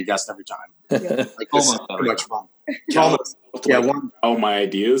definitely having a guest every time. Yeah. Like, this is too much fun. All my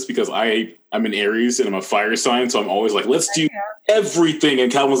ideas because I'm an Aries and I'm a fire sign, so I'm always like, let's do everything.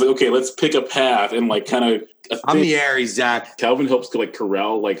 And Calvin was like, okay, let's pick a path and like kind of. I'm the Aries, Zach. Calvin helps to like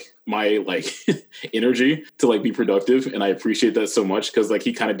corral like my like energy to like be productive, and I appreciate that so much because like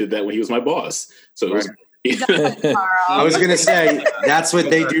he kind of did that when he was my boss. So it was. I was gonna say that's what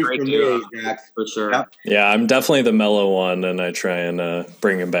they do for me, Zach. For sure. Yep. Yeah, I'm definitely the mellow one, and I try and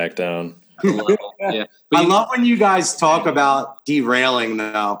bring him back down. Yeah. I love when you guys talk about derailing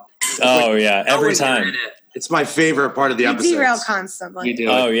though. Oh yeah, every time. It's my favorite part of the episode. Derail constantly. We do.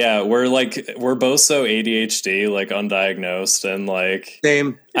 Oh yeah, we're both so ADHD, like undiagnosed, and like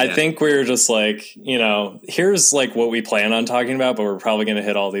same. I think we're just like, here's like what we plan on talking about, but we're probably going to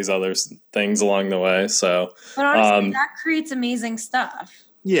hit all these other things along the way. So, but honestly, that creates amazing stuff.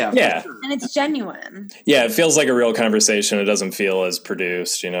 Yeah. And it's genuine. Yeah, it feels like a real conversation. It doesn't feel as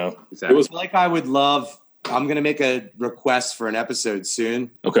produced, Exactly. It was like I would love. I'm going to make a request for an episode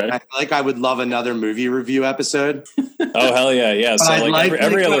soon. Okay. I feel like I would love another movie review episode. Oh, hell yeah. Yeah. So like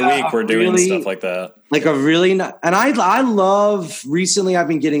every other week we're doing stuff like that. Like a really, and I love, recently I've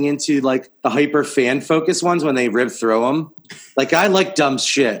been getting into like the hyper fan focused ones when they rip through them. Like I like dumb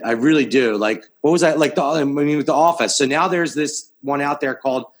shit. I really do. Like what was that? Like with The Office. So now there's this one out there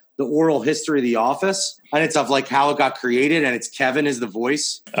called The Oral History of The Office. And it's of like how it got created, and it's Kevin is the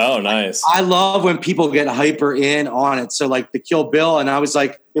voice. Oh, nice. I love when people get hyper in on it. So like the Kill Bill, and I was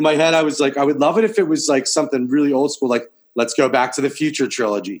like, in my head, I was like, I would love it if it was like something really old school, like Let's Go Back to the Future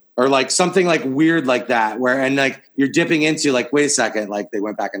trilogy, or like something like weird like that, and like you're dipping into like, wait a second, like they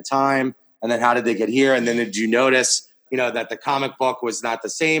went back in time, and then how did they get here? And then did you notice, that the comic book was not the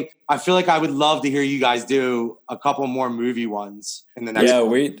same? I feel like I would love to hear you guys do a couple more movie ones in the next. Yeah,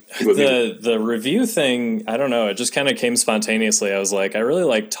 the review thing, I don't know. It just kind of came spontaneously. I was like, I really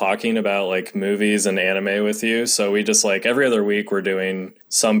like talking about like movies and anime with you. So we just like every other week we're doing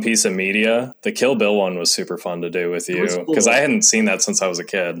some piece of media. The Kill Bill one was super fun to do with you because I hadn't seen that since I was a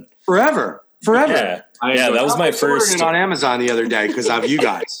kid. Forever. Yeah, that was my first. It on Amazon the other day because of you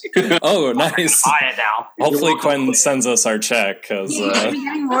guys. Oh, nice. Buy it now. Hopefully Quinn sends us our check because you're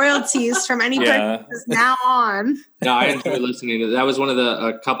getting royalties from any purchases now on. No, I enjoy listening to that. Was one of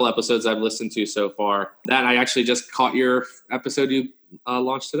the couple episodes I've listened to so far. That I actually just caught your episode you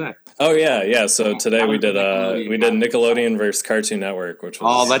launched today. Oh yeah. So today we did Nickelodeon versus Cartoon Network, which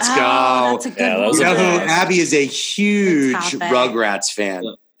was let's go. That's a good one. Abby is a huge Rugrats fan.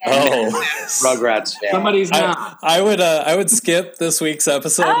 Oh, Rugrats fan. Somebody's not. I would skip this week's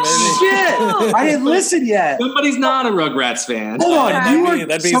episode. Maybe. Shit! I didn't listen yet. Somebody's not a Rugrats fan. Hold on,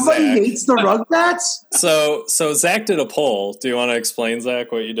 That'd be somebody Zach. hates the Rugrats? So Zach did a poll. Do you want to explain,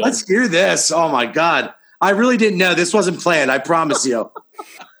 Zach, what you did? Let's hear this. Oh my God. I really didn't know. This wasn't planned. I promise you.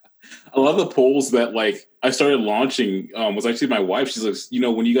 I love the polls that like I started launching. Was actually my wife. She's like,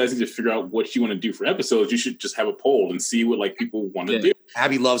 when you guys need to figure out what you want to do for episodes, you should just have a poll and see what like people want to do.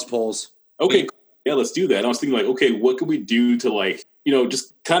 Abby loves polls. Okay, cool. Yeah, let's do that. And I was thinking like, okay, what could we do to like,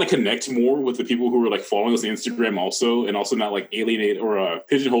 just kind of connect more with the people who are like following us on Instagram also, and also not like alienate or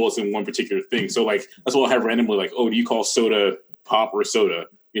pigeonhole us in one particular thing. So like that's what I'll have randomly like, oh, do you call soda pop or soda?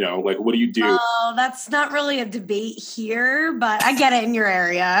 Like what do you do? Oh, that's not really a debate here, but I get it in your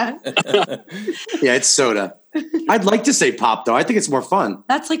area. Yeah, it's soda. I'd like to say pop though. I think it's more fun.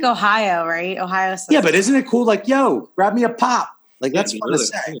 That's like Ohio, right? Ohio. Yeah, but isn't it cool? Like, yo, grab me a pop. Like that's fun to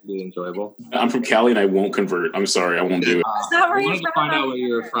say. It'd be enjoyable. I'm from Cali and I won't convert. I'm sorry, I won't do it. Is that where I you're wanted to from? find out where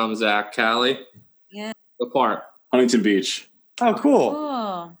you're from, Zach. Cali? Yeah. What part? Huntington Beach. Oh, cool.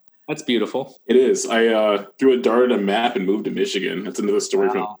 Cool. That's beautiful. It is. I threw a dart at a map and moved to Michigan. That's another story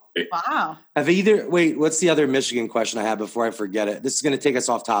Wow. from. Wow. Wait, what's the other Michigan question I have before I forget it? This is going to take us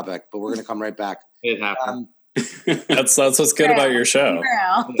off topic, but we're going to come right back. It happened. That's what's good about your show.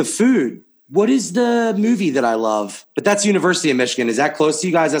 The food. What is the movie that I love? But that's University of Michigan. Is that close to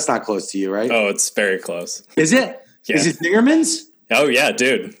you guys? That's not close to you, right? Oh, it's very close. Is it? Yeah. Is it Zingerman's? Oh yeah,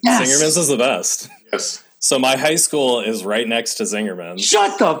 dude. Yes. Zingerman's is the best. Yes. So my high school is right next to Zingerman's.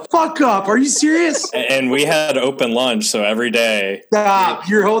 Shut the fuck up. Are you serious? And we had open lunch, so every day. Stop.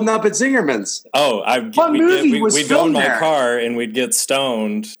 You're holding up at Zingerman's. Oh, What movie was we'd go in filmed my there? car and we'd get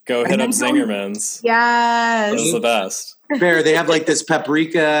stoned, go hit up Zingerman's. Yes. It was the best. Fair. They have like this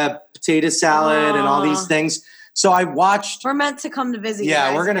paprika potato salad and all these things. So I watched. We're meant to come to visit. Yeah, you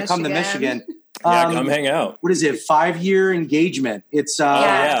guys we're going in to come to Michigan. Yeah, come hang out. What is it? 5-year engagement. It's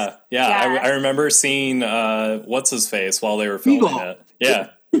Yes. Yeah. Yes. I remember seeing what's his face while they were filming Eagle. it. Yeah.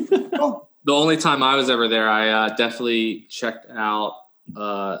 The only time I was ever there, I definitely checked out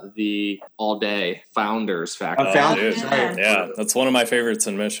the all day Founders Factory. Oh, Founders, dude. right. Yeah, that's one of my favorites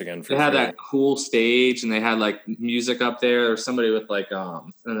in Michigan. For They had sure. that cool stage, and they had like music up there. There was somebody with like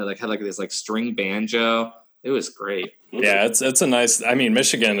and they like had like this like string banjo. It was great. Yeah, it's a nice. I mean,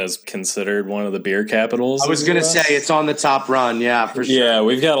 Michigan is considered one of the beer capitals. I was going to say it's on the top run. Yeah, for sure. Yeah,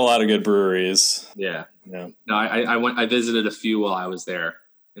 we've got a lot of good breweries. Yeah. Yeah, No, I visited a few while I was there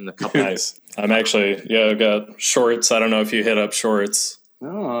in the couple. nice. I'm actually I've got Shorts. I don't know if you hit up Shorts.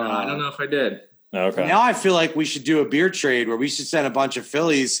 Oh. I don't know if I did. Okay. Now I feel like we should do a beer trade where we should send a bunch of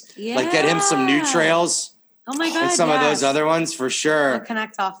Phillies, like get him some New Trails Oh my god. and some of yes. those other ones for We'll sure.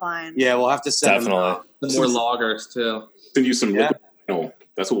 connect offline. Yeah, we'll have to send them out. Definitely. Some more loggers too. Send you some Yeah. liquid. No,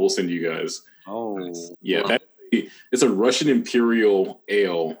 that's what we'll send you guys. Oh, Yeah, it's a Russian Imperial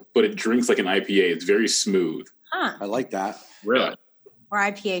Ale, but it drinks like an IPA. It's very smooth. Huh. I like that. Really? We're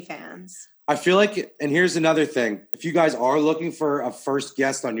IPA fans. I feel like, and here's another thing. If you guys are looking for a first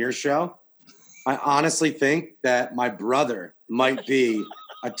guest on your show, I honestly think that my brother might be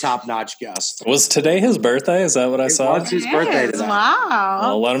a top-notch guest. Was today his birthday? Is that what I saw? It's his birthday Yes, today. Wow.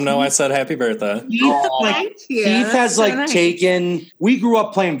 I'll let him know I said happy birthday. Thank you. Keith That's has so like nice. taken, we grew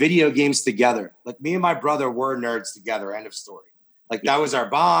up playing video games together. Like me and my brother were nerds together. End of story. Like that was our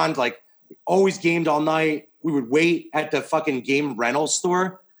bond. Like we always gamed all night. We would wait at the fucking game rental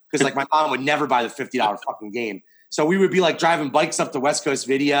store because like my mom would never buy the $50 fucking game. So we would be like driving bikes up to West Coast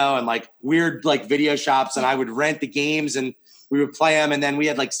Video and like weird like video shops, and I would rent the games and we would play them. And then we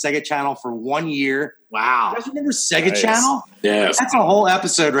had like Sega Channel for 1 year. Wow. You guys remember Sega Nice. Channel? Yes. That's a whole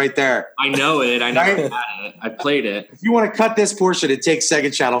episode right there. I know it. I never Right? had it. I played it. If you want to cut this portion and take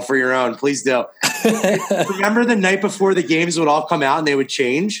Sega Channel for your own, please do. Remember the night before the games would all come out and they would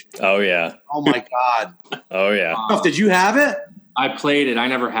change? Oh yeah. Oh my God. Oh yeah. Did you have it? I played it. I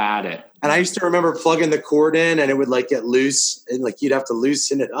never had it. And I used to remember plugging the cord in and it would like get loose and like you'd have to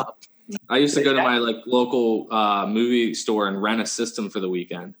loosen it up. I used to go to my like local movie store and rent a system for the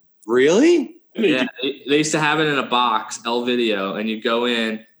weekend. Really? Yeah, they used to have it in a box, L Video, and you'd go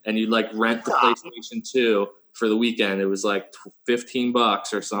in and you'd like rent the PlayStation 2 for the weekend. It was like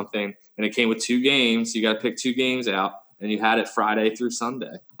 $15 or something, and it came with 2 games. You got to pick 2 games out, and you had it Friday through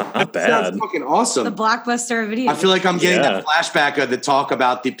Sunday. Not bad. Sounds fucking awesome. The blockbuster of video. I feel like I'm getting Yeah. that flashback of the talk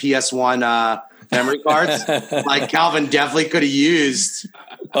about the PS1 memory cards. Like Calvin definitely could have used.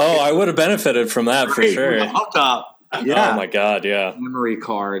 Oh, I would have benefited from that for Great, sure. hooked up. Yeah. Oh my god, yeah. Memory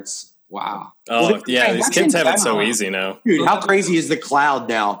cards. Wow. Oh Well, yeah, these that's kids have it so incredible. easy now. Dude, how crazy is the cloud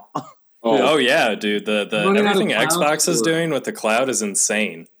now? Oh yeah, dude. The Running out of everything cloud Xbox is storage. doing with the cloud is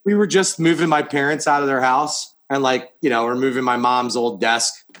insane. We were just moving my parents out of their house, and we're moving my mom's old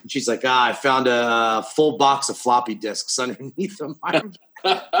desk. And she's like, I found a full box of floppy disks underneath them. I'm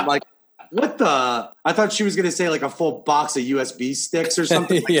like, what the? I thought she was going to say like a full box of USB sticks or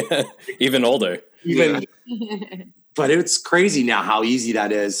something. Yeah, even older. But it's crazy now how easy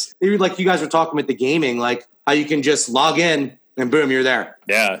that is. Like you guys were talking with the gaming, like how you can just log in and boom, you're there.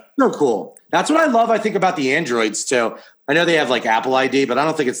 Yeah. So cool. That's what I love, I think, about the Androids too. I know they have like Apple ID, but I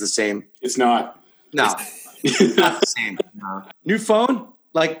don't think it's the same. It's not. No. It's not the same. No. New phone,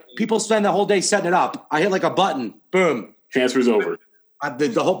 like people spend the whole day setting it up. I hit like a button, boom. Transfers over.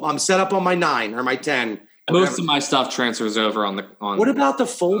 I'm set up on my 9 or my 10. Most of my stuff transfers over on. What about the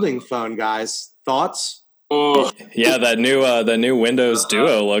folding phone, guys? Thoughts? Oh Yeah, that new Windows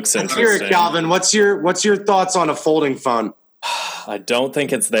Duo looks Let's interesting. hear it, Calvin. What's your thoughts on a folding phone? I don't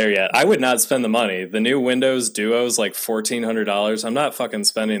think it's there yet. I would not spend the money. The new Windows Duo is like $1,400. I'm not fucking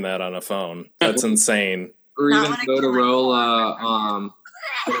spending that on a phone. That's insane. Or Not even when I get Motorola.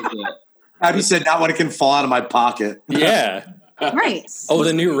 What is it? Abby said not when it can fall out of my pocket. Yeah. Right. Oh,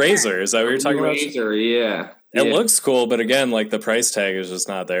 the new Razor. Is that what you're talking about? Razor, yeah. It Yeah. looks cool, but again, like the price tag is just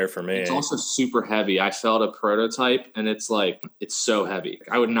not there for me. It's also super heavy. I felt a prototype, and it's so heavy.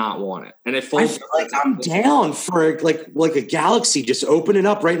 I would not want it. And it I folds. feel like I'm down for like a Galaxy, just opening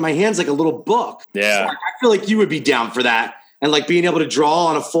up right in my hands like a little book. Yeah. I feel like you would be down for that, and like being able to draw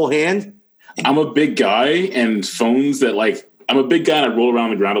on a full hand. I'm a big guy, and phones that I'm a big guy and I roll around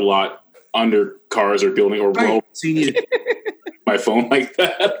the ground a lot under cars or building or roll So you need my phone like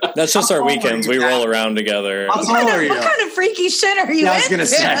that. That's just our How tall are weekends. you, We Jack? roll around together. How tall are you? What kind of freaky shit are you Yeah, I was gonna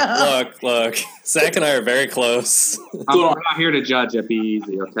into? say. Look. Zach and I are very close. We're not here to judge at Be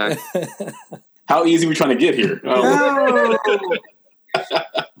Easy, okay? How easy are we trying to get here? Oh.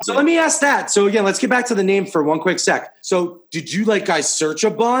 So let me ask that. So again, let's get back to the name for one quick sec. So did you guys search a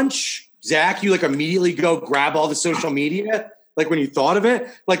bunch? Zach, you immediately go grab all the social media? Like when you thought of it?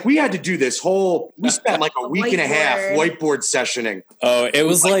 Like we had to do this we spent like a week and a half whiteboard sessioning. Oh, it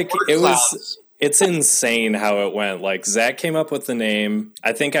was it's insane how it went. Like Zach came up with the name.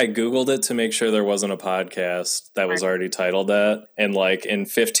 I think I Googled it to make sure there wasn't a podcast that was already titled that. And like in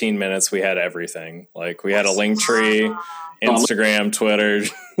 15 minutes, we had everything. Like we had a link tree, Instagram, Twitter.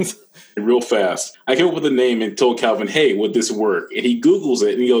 Real fast. I came up with a name and told Calvin, hey, would this work? And he Googles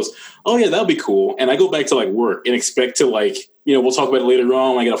it and he goes, oh yeah, that'll be cool. And I go back to work and expect to we'll talk about it later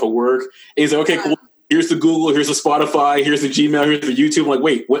on when I get off of work. And he's like, okay, cool. Here's the Google, here's the Spotify, here's the Gmail, here's the YouTube. I'm like,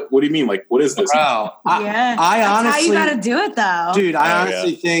 wait, what do you mean? Like, what is this? Wow. Yeah. I honestly, That's how you got to do it, though. dude, I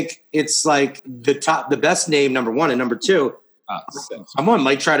honestly think it's like the best name, number one, and number two, someone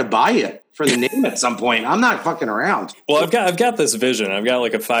might try to buy it for the name at some point. I'm not fucking around. Well, I've got this vision. I've got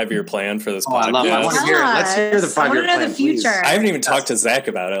like a 5-year plan for this podcast. I love it. I want to hear it. Let's hear the 5-year plan, the future. please. I haven't even talked to Zach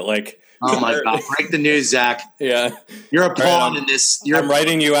about it. Like, oh my God. Break the news, Zach. yeah. You're a pawn in this. I'm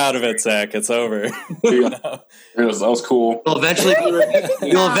writing you out of it, Zach. It's over. That was cool. You'll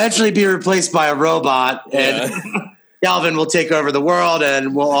eventually be replaced by a robot, and Calvin will take over the world,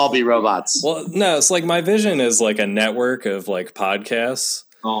 and we'll all be robots. Well, no, it's like my vision is like a network of like podcasts.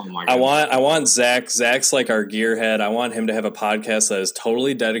 Oh my God. I want Zach. Zach's like our gearhead. I want him to have a podcast that is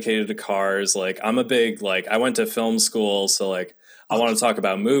totally dedicated to cars. Like I'm a big I went to film school, so I want to talk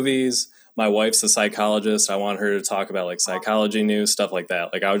about movies. My wife's a psychologist. I want her to talk about psychology news, stuff like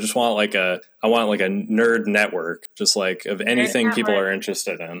that. Like I just want a nerd network, just of anything people are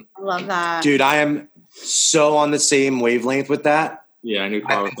interested in. I love that. Dude, I am so on the same wavelength with that. Yeah, I knew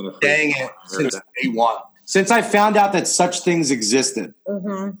Carl was going to Saying it since day one. Since I found out that such things existed.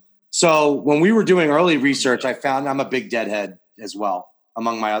 Mm-hmm. So when we were doing early research, I found I'm a big Deadhead as well,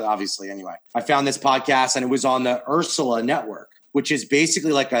 among my obviously anyway. I found this podcast and it was on the Ursula Network, which is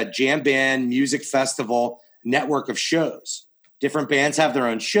basically like a jam band music festival network of shows. Different bands have their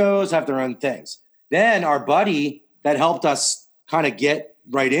own shows, have their own things. Then our buddy that helped us kind of get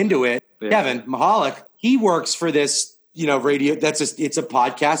right into it, Kevin Mahalik, he works for this, radio. It's a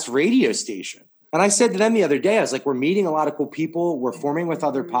podcast radio station. And I said to them the other day, I was like, we're meeting a lot of cool people. We're forming with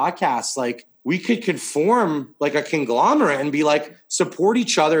other podcasts. Like we could conform like a conglomerate and be support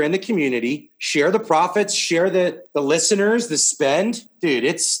each other in the community, share the profits, share the listeners, the spend. Dude,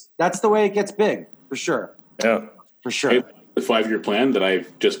 that's the way it gets big for sure. Yeah, for sure. The 5-year plan that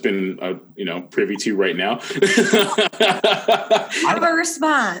I've just been, privy to right now. I have a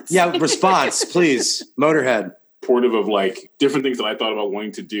response. Yeah, response, please. Motorhead. Supportive of different things that I thought about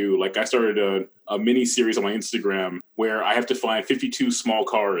wanting to do. I started a mini series on my Instagram where I have to find 52 small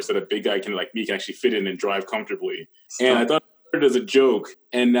cars that a big guy can me can actually fit in and drive comfortably. And I thought started as a joke,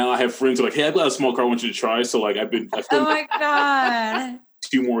 and now I have friends who are like, hey, I've got a small car I want you to try. So like I've Oh my God.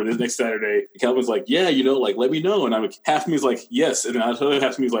 2 more this next Saturday. And Calvin's like, yeah, like, let me know. And I'm like, half of me is like, yes. And then the other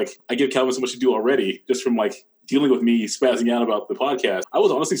half of me is like, I give Calvin so much to do already just from like dealing with me spazzing out about the podcast. I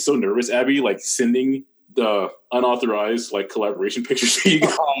was honestly so nervous, Abby, like sending the unauthorized like collaboration pictures to you.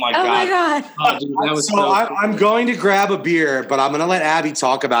 Oh my God. Oh, dude, that was I'm going to grab a beer, but I'm going to let Abby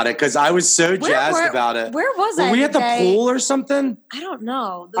talk about it because I was so jazzed about it. Where was I? Were we at the pool or something? I don't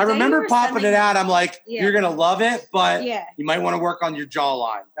know. I remember popping it out. I'm like, you're going to love it, but you might want to work on your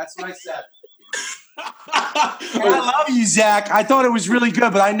jawline. That's what I said. I love you, Zach. I thought it was really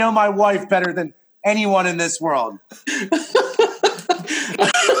good, but I know my wife better than anyone in this world.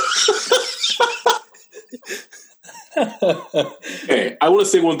 Hey, I want to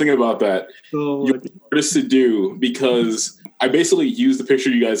say one thing about that. You're hardest to do because I basically use the picture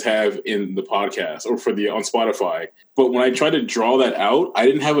you guys have in the podcast or on Spotify. But when I tried to draw that out, I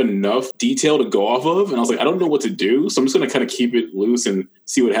didn't have enough detail to go off of. And I was like, I don't know what to do. So I'm just going to kind of keep it loose and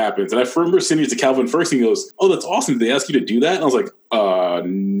see what happens. And I remember sending it to Calvin first and he goes, oh, that's awesome. Did they ask you to do that? And I was like,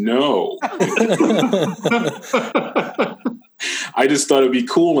 no. I just thought it'd be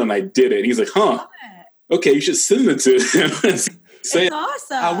cool and I did it. And he's like, huh. Okay, you should send it to him. It's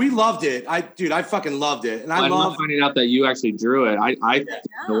awesome. We loved it. I fucking loved it. And I love finding out that you actually drew it. I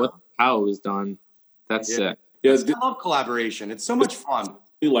don't know how it was done. That's sick. Yeah, I love collaboration. It's so much fun.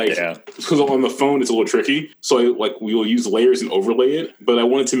 Because on the phone it's a little tricky. So we will use layers and overlay it, but I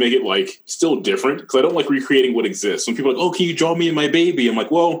wanted to make it like still different because I don't like recreating what exists. When people are like, "Oh, can you draw me and my baby?" I'm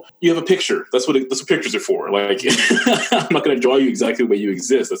like, "Well, you have a picture. That's what pictures are for." Like, I'm not going to draw you exactly the way you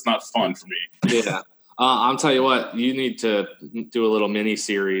exist. That's not fun for me. Yeah. I'll tell you what, you need to do a little mini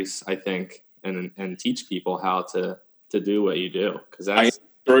series, I think, and teach people how to do what you do. Because I'm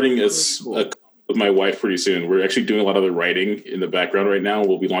starting with my wife pretty soon. We're actually doing a lot of the writing in the background right now.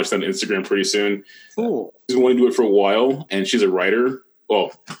 We'll be launching on Instagram pretty soon. Cool. She's been wanting to do it for a while, and she's a writer.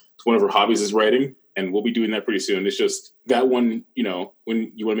 Well, one of her hobbies is writing, and we'll be doing that pretty soon. It's just that one,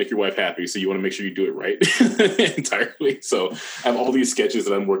 when you want to make your wife happy, so you want to make sure you do it right entirely. So I have all these sketches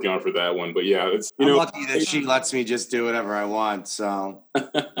that I'm working on for that one. But yeah, I'm lucky that she lets me just do whatever I want. So.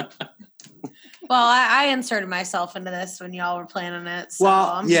 Well, I inserted myself into this when y'all were planning it.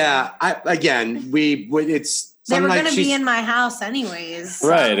 So it's. They were going to be in my house anyways. So.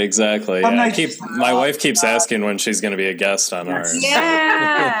 Right, exactly. Yeah. My wife keeps asking when she's going to be a guest on ours.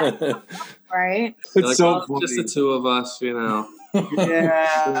 Yeah. Right. It's so funny. Just the two of us, Yeah,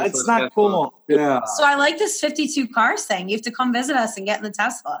 it's not cool. Yeah. So I like this 52 cars thing. You have to come visit us and get in the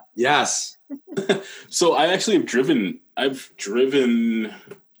Tesla. Yes. So I actually have driven. I've driven,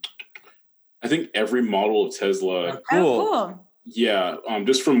 I think, every model of Tesla. Cool. Yeah,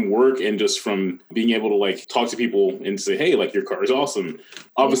 just from work and just from being able to like talk to people and say, hey, like your car is awesome.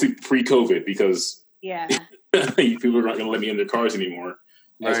 Obviously pre-COVID because people are not going to let me in their cars anymore.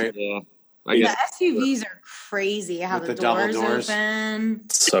 Right. Yeah. The SUVs are crazy how the doors open.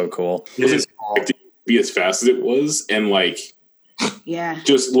 So cool. It was expecting it to be as fast as it was, and like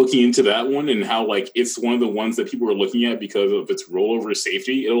just looking into that one and how like it's one of the ones that people are looking at because of its rollover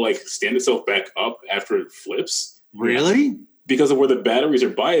safety. It'll like stand itself back up after it flips. Really? Because of where the batteries are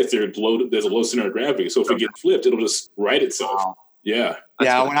biased, there's a low center of gravity. So if it gets flipped, it'll just right itself. Wow. Yeah.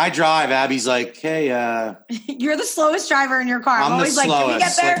 Yeah, when I drive, Abby's like, hey, you're the slowest driver in your car. I'm always the slowest. Can we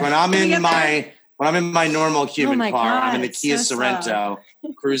get there? Like when I'm in my normal Cuban car, God, I'm in the Kia Sorento,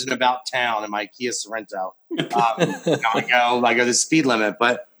 cruising about town in my Kia Sorento. I go the speed limit.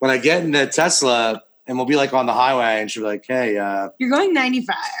 But when I get in the Tesla, and we'll be like on the highway, and she'll be like, hey, you're going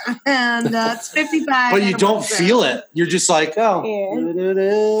 95 and it's 55. But you don't feel it. You're just like,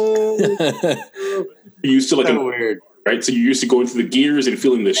 You used to like weird. Right, so you're used to going through the gears and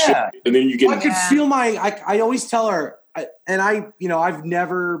feeling the shit, and then you get. I could feel I always tell her,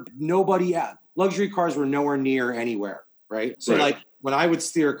 luxury cars were nowhere near anywhere, right? So like when I would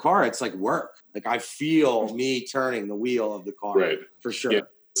steer a car, it's like work. Like I feel me turning the wheel of the car, right? For sure. Yeah.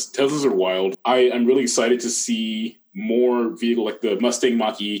 Teslas are wild. I'm really excited to see more vehicle like the Mustang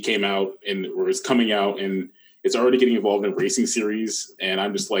Mach-E came out or is coming out and. It's already getting involved in a racing series, and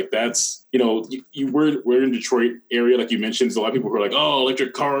I'm just like, that's, we're in Detroit area, like you mentioned. There's a lot of people who are like, oh,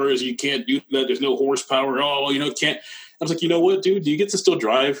 electric cars, you can't do that. There's no horsepower. Oh, can't. I was like, you know what, dude? You get to still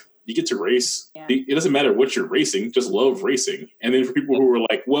drive. You get to race. Yeah. It doesn't matter what you're racing. Just love racing. And then for people who are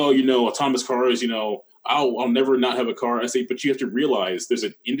like, well, autonomous cars, I'll never not have a car. I say, but you have to realize there's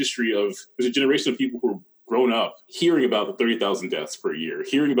a generation of people who are grown up hearing about the 30,000 deaths per year,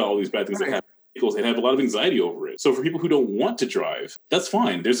 hearing about all these bad things that happen. vehicles and have a lot of anxiety over it. So for people who don't want to drive, that's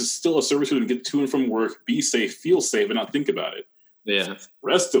fine. There's still a service for them to get to and from work, be safe, feel safe, and not think about it. Yeah. The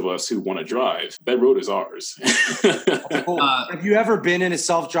rest of us who want to drive, that road is ours. Have you ever been in a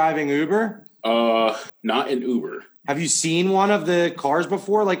self-driving Uber? Not in Uber. Have you seen one of the cars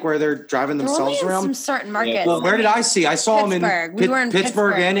before, like where they're driving They're themselves only in around? some certain markets. Well, where did I see? I saw them in Pittsburgh. We were in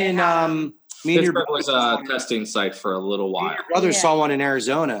Pittsburgh and in me and your Pittsburgh was a testing site for a little while. your brother saw one in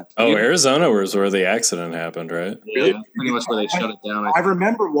Arizona. Oh, Arizona was where the accident happened, right? Yeah, pretty much where they shut it down. I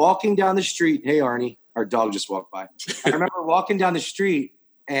remember walking down the street. Hey, Arnie, our dog just walked by. I remember walking down the street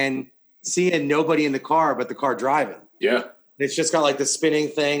and seeing nobody in the car, but the car driving. Yeah. It's just got like the spinning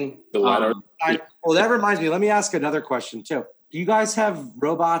thing. The LiDAR. Well, that reminds me. Let me ask another question too. Do you guys have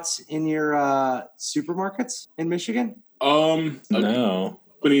robots in your supermarkets in Michigan? No.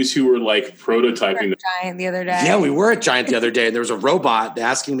 Companies who were like prototyping. Giant the other day. Yeah, we were at Giant the other day, and there was a robot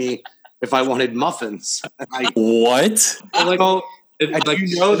asking me if I wanted muffins. What? Do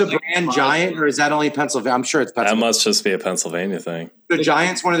you know the brand Giant, or is that only Pennsylvania? I'm sure it's That Pennsylvania. must just be a Pennsylvania thing. The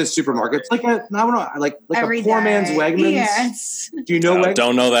Giant's one of the supermarkets, like a I don't know, like Every a poor man's day. Wegmans. Yes. Do you know Wegmans?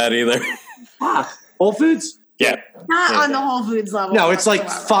 Don't know that either. Whole Foods? Yeah. Not on the Whole Foods level. No, it's like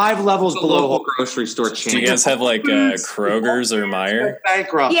whatsoever. 5 levels The below local Whole grocery store chain. Do you guys have like Kroger's or Meijer?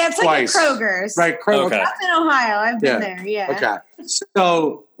 Bankrupt. Yeah, it's twice. like a Kroger's. Right, Kroger. Okay. That's in Ohio. I've been Yeah. there. Yeah. Okay.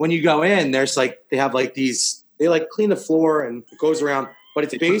 So when you go in, there's like they have like these. They like clean the floor and it goes around, but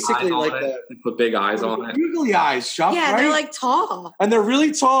it's They put basically eyes on like it. They put big eyes on it. googly eyes, Shuff, Yeah, right? they're like tall. and they're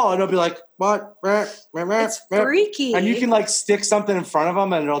really tall, and they'll be like, "What?" It's freaky. And you can like stick something in front of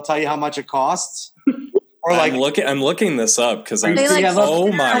them, and it'll tell you how much it costs. Or like I'm looking this up because I'm They, like,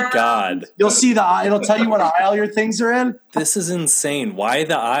 oh my God. you'll see it'll tell you what aisle your things are in. This is insane. Why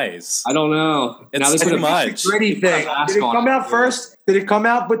the eyes? I don't know. It's Now they too put a much. Gritty thing. mask Did it on come it. out first? Did it come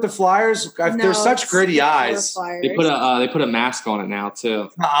out with the flyers? No, There's such it's gritty before eyes. flyers. They put a mask on it now too.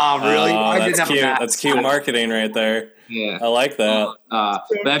 Really? Oh, I didn't that's have a cute. mask. That's cute marketing right there. Yeah. I like that. But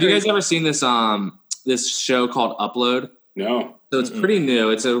have you guys ever seen this show called Upload? No. So it's pretty new.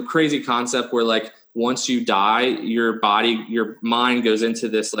 It's a crazy concept where like once you die, your mind goes into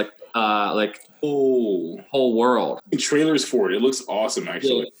this whole world. Trailers for it. It looks awesome,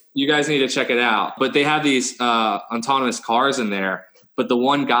 actually. Yeah, you guys need to check it out. But they have these autonomous cars in there. But the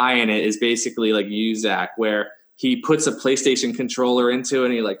one guy in it is basically like Uzak, where he puts a PlayStation controller into it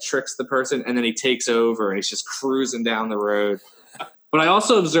and he like tricks the person and then he takes over and he's just cruising down the road. But I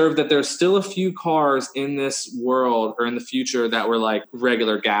also observed that there's still a few cars in this world or in the future that were like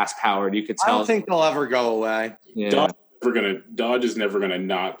regular gas powered. You could I tell. don't think they'll ever go away. Yeah. Dodge is never gonna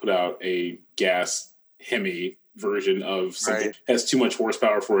not put out a gas Hemi version of something Right. that has too much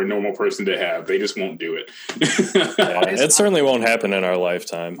horsepower for a normal person to have. They just won't do it. Yeah, it certainly won't happen in our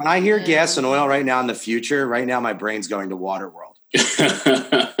lifetime. When I hear gas and oil right now in the future, right now my brain's going to Waterworld.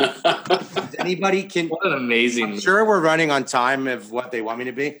 Anybody can? What an amazing. I'm sure we're running on time of what they want me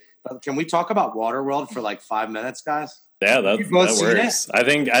to be. But can we talk about Waterworld for like 5 minutes, guys? Yeah, that You both seen works. I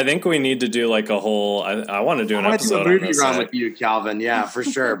think we need to do like a whole. I want to do an I want to do episode a on movie this. run with you, Calvin. Yeah, for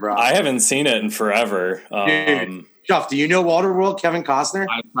sure, bro. I haven't seen it in forever. Dude, Jeff, do you know Waterworld? Kevin Costner,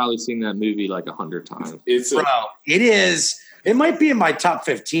 I've probably seen that movie like 100 times. It's bro. It is. It might be in my top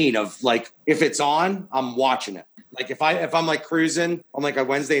 15 of like if it's on, I'm watching it. Like if I'm like cruising on like a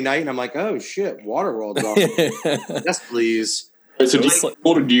Wednesday night and I'm like, oh shit, Waterworld's on. Yes, please. So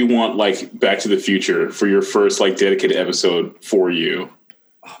do you want like Back to the Future for your first like dedicated episode for you?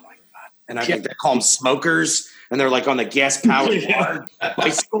 Oh my god! And I think they call them smokers, and they're like on the gas powered water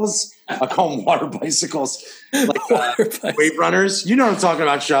bicycles. I call them water bicycles, like wave runners. You know what I'm talking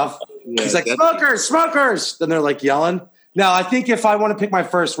about, Shuff. Yeah, He's like smokers. Then they're like yelling. Now I think if I want to pick my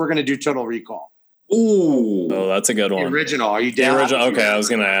first, we're gonna do Total Recall. Ooh, Oh, that's a good The one. original. Are you The down? original. Okay, I was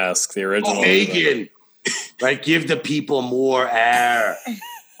gonna ask the original. Megan. Right, give the people more air.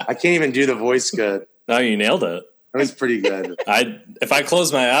 I can't even do the voice good. No, you nailed it. That was pretty good. If I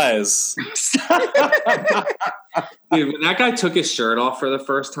close my eyes, Dude, when that guy took his shirt off for the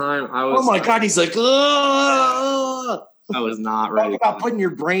first time, Oh my god, he's like, oh. I was not Talk ready. about putting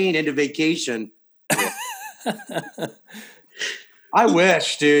your brain into vacation. I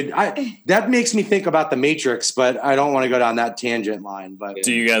wish, dude. That makes me think about the Matrix, but I don't want to go down that tangent line. But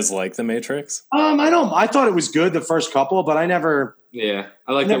do you guys like The Matrix? I don't. I thought it was good the first couple, but I never. Yeah,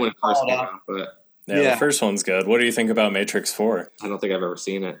 I liked it when it first came out, but Yeah, the first one's good. What do you think about Matrix 4? I don't think I've ever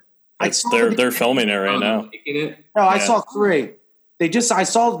seen it. They're filming it right now. Making it? No, I Yeah. saw 3. I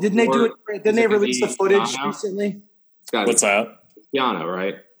saw. Didn't they do it? Didn't they Is it release the gonna be footage Keanu? recently? It's got What's that? Keanu,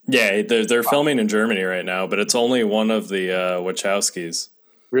 right? Yeah, they're filming in Germany right now, but it's only one of the Wachowskis.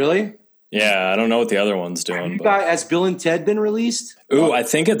 Really? Yeah, I don't know what the other one's doing. Has Bill and Ted been released? Ooh, I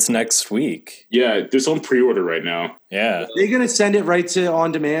think it's next week. Yeah, it's on pre-order right now. Yeah. Are they going to send it right to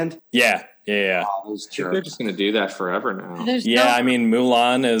on demand? Yeah. Oh, those They're jerks. just going to do that forever now. I mean,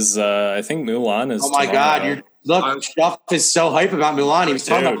 Mulan is, I think Mulan is. Oh my God. Look, Shuff is so hype about Mulan. He was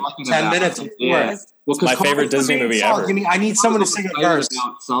talking about 10 minutes before. Yeah. Well, it's my favorite Disney movie ever. I need someone to sing a verse.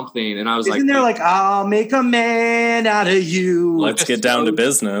 Something, and I was Isn't there like, I'll make a man out of you. Let's get down to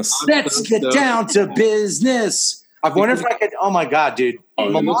business. Let's get down to business. I wonder if I could. Oh my God, dude!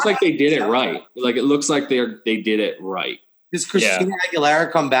 It looks like they did it right. Like it looks like they did it right. Does Christina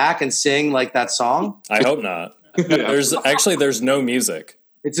Aguilera come back and sing like that song? I hope not. There's no music.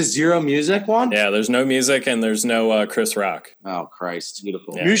 It's a zero music one? Yeah, there's no music and there's no Chris Rock. Oh, Christ.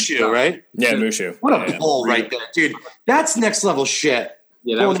 Beautiful. Yeah. Mushu, right? Yeah, Mushu. What a pull right there, dude. That's next level shit.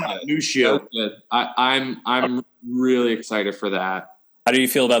 Yeah, that was good. Mushu. Good. I'm really excited for that. How do you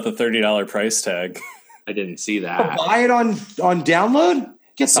feel about the $30 price tag? I didn't see that. Buy it on download?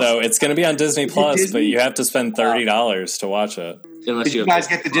 So it's going to be on Disney Plus, but you have to spend $30 to watch it. Unless you guys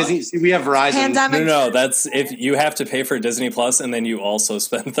get the Disney. See, we have Verizon. No, that's if you have to pay for Disney Plus and then you also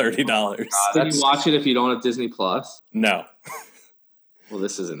spend $30. Can you watch it if you don't have Disney Plus? No. Well,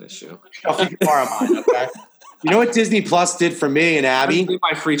 this is an issue. Okay. You know what Disney Plus did for me and Abby? I did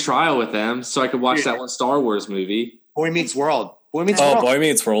my free trial with them so I could watch that one Star Wars movie. Boy Meets World. Boy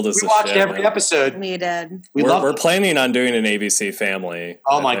Meets World is we watched every episode. We did. We're planning on doing an ABC Family.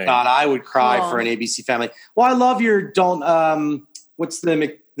 Oh my God, I would cry for an ABC Family. Well, I love your what's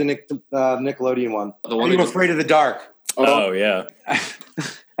the Nickelodeon one? The one Are you Afraid of the Dark? Oh yeah.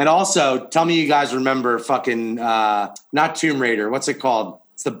 And also, tell me you guys remember fucking not Tomb Raider. What's it called?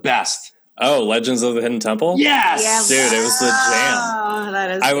 It's the best. Oh, Legends of the Hidden Temple? Yes! Dude, it was the jam.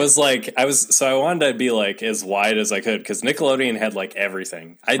 That is I wanted to be like as wide as I could because Nickelodeon had like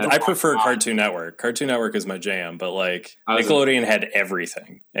everything. I prefer Cartoon Network. Cartoon Network is my jam, but like Nickelodeon had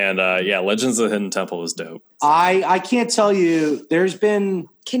everything. And Legends of the Hidden Temple was dope. I can't tell you, there's been...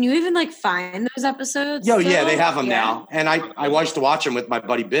 Can you even like find those episodes? Yeah, they have them now. And I used to watch them with my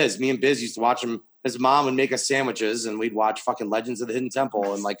buddy Biz. Me and Biz used to watch them. His mom would make us sandwiches and we'd watch fucking Legends of the Hidden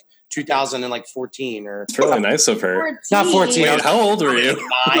Temple in like 2014 or... It's really nice of her. 14. Not 14. Wait, how old were you?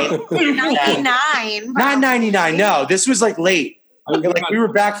 99. Not 99. No, this was like late. Like we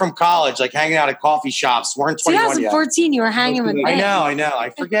were back from college, like hanging out at coffee shops. Weren't 21 yet. 2014, you were hanging with me. I know.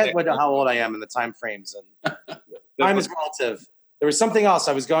 I forget how old I am in the time frames. And time is relative. There was something else.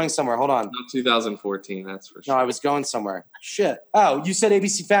 I was going somewhere. Hold on. Not 2014, that's for sure. No, I was going somewhere. Shit. Oh, you said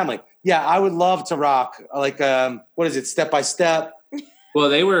ABC Family. Yeah, I would love to rock like what is it? Step by Step. Well,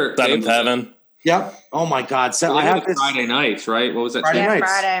 they were Seventh Heaven. Yep. Oh my God. So I have this Friday nights, right? What was that? Friday nights.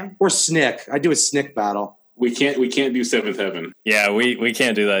 Friday. Or Snick. I do a Snick battle. We can't do Seventh Heaven. Yeah, we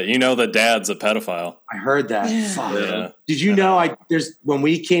can't do that. You know the dad's a pedophile. I heard that. Yeah. Yeah. Did you know when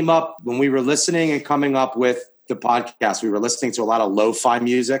we were listening and coming up with the podcast, we were listening to a lot of lo-fi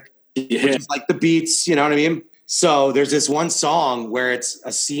music, which is like the beats, you know what I mean? So there's this one song where it's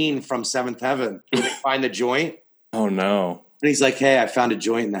a scene from Seventh Heaven where they find the joint. Oh no. And he's like, hey, I found a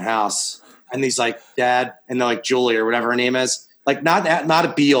joint in the house. And he's like, Dad, and they're like Julie or whatever her name is. Like not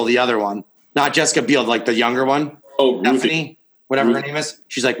a Biel, the other one. Not Jessica Biel, like the younger one. Oh, Stephanie, whatever her name is.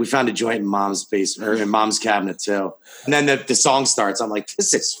 She's like, we found a joint in Mom's basement or in Mom's cabinet too. And then the song starts. I'm like,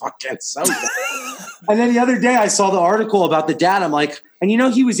 this is fucking so good. And then the other day I saw the article about the dad. I'm like, and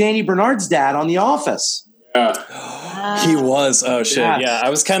he was Andy Bernard's dad on The Office. Yeah. He was. Oh shit. Yes. Yeah, I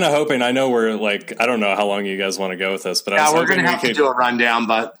was kind of hoping. I know we're like, I don't know how long you guys want to go with this, but We're gonna have to do a rundown.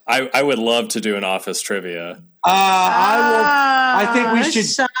 But I would love to do an Office trivia. I think we should.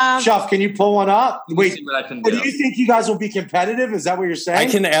 Shuff, can you pull one up? Wait, See what I can do do. you think you guys will be competitive? Is that what you're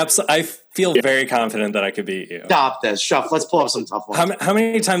saying? I feel very confident that I could beat you. Stop this, Shuff. Let's pull up some tough ones. How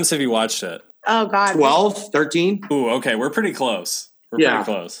many times have you watched it? Oh God. 12, 13? Ooh, okay, we're pretty close. Pretty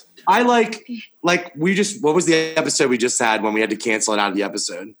close. I like what was the episode we just had when we had to cancel it out of the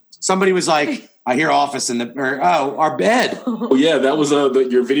episode? Somebody was like, I hear Office our bed. Oh yeah, that was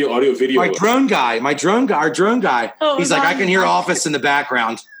your audio video. Our drone guy. Oh, he's like, I can hear Office in the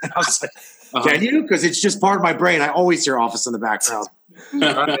background. And I was like, can you? Because it's just part of my brain. I always hear Office in the background.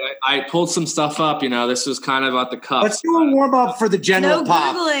 I pulled some stuff up. This was kind of at the cup. Let's do a warm up for the general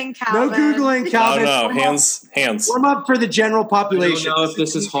pop. No Googling, Calvin. No, hands. Warm up for the general population. I don't know if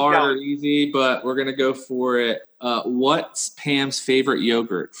this is hard or easy, but we're gonna go for it. What's Pam's favorite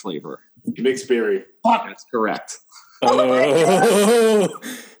yogurt flavor? Mixed berry. That's correct. Oh.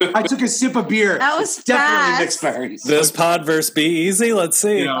 I took a sip of beer. That was definitely fast. mixed berries. This pod versus Be Easy. Let's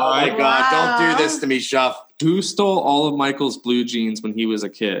see. Oh my God! Don't do this to me, Shuff. Who stole all of Michael's blue jeans when he was a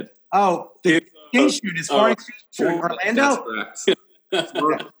kid? Oh, the exchange student is foreign exchange student. Orlando? That's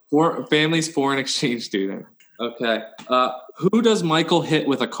correct. For family's foreign exchange student. Okay. Who does Michael hit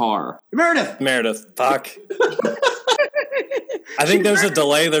with a car? Meredith. Fuck. I think there's a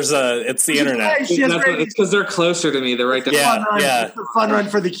delay. It's the internet. It's because they're closer to me. They're right there. Yeah. It's a fun run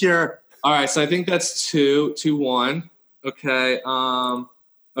for the cure. All right. So I think that's 2-1. Okay.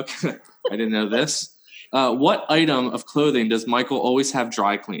 Okay. I didn't know this. What item of clothing does Michael always have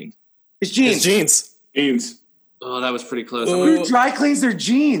dry cleaned? His jeans. Jeans. Oh, that was pretty close. Who dry cleans their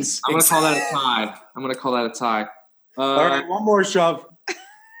jeans? I'm going to call that a tie. All right, one more, Shove.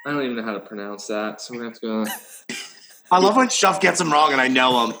 I don't even know how to pronounce that, so we're going to have to go. I love when Shove gets them wrong and I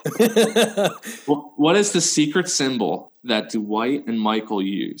know him. What is the secret symbol that Dwight and Michael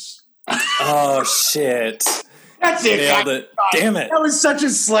use? Oh, shit. That's it. Nailed it. Damn it. That was such a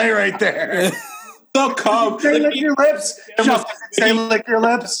slay right there. So calm. Say lick your lips. Shove, say lick your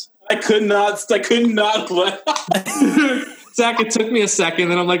lips. I could not. Zach, it took me a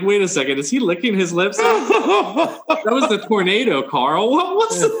second, and I'm like, wait a second, is he licking his lips? That was the tornado, Carl.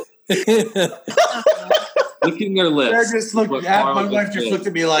 What's licking their lips? My wife just looked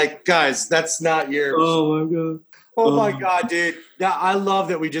at me like, guys, that's not yours. Oh my god. Oh my god, dude. Yeah, I love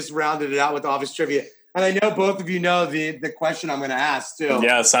that we just rounded it out with office trivia. And I know both of you know the question I'm going to ask too.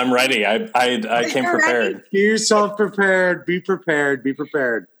 Yes, I'm ready. I came prepared. Get yourself prepared. Be prepared. Be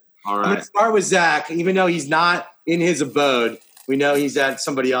prepared. All right. I'm going to start with Zach. Even though he's not in his abode, we know he's at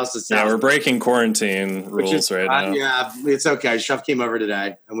somebody else's house. Yeah, we're breaking quarantine rules right now. Yeah, it's okay. Shuff came over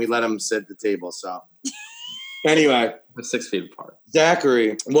today, and we let him sit at the table. So anyway. We're 6 feet apart.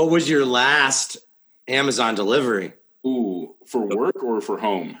 Zachary, what was your last Amazon delivery? Ooh, for work or for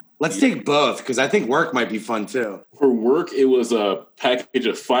home? Let's take both, because I think work might be fun too. For work, it was a package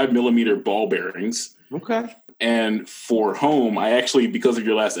of 5mm ball bearings. Okay. And for home, I actually, because of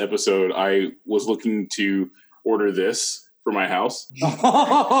your last episode, I was looking to order this for my house.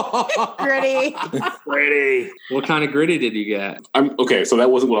 Gritty. What kind of gritty did you get? Okay, so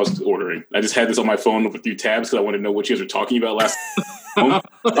that wasn't what I was ordering. I just had this on my phone with a few tabs because I wanted to know what you guys were talking about last Oh,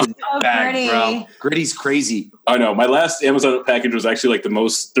 Gritty. Bro. Gritty's crazy. I know. My last Amazon package was actually like the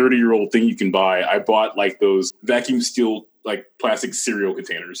most 30-year-old thing you can buy. I bought like those vacuum seal like plastic cereal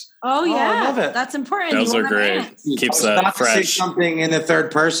containers. Oh yeah, I love it. That's important. Those are great. Keeps that fresh. Say something in the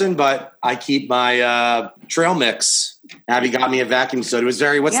third person, but I keep my trail mix. Abby got me a vacuum soda. It was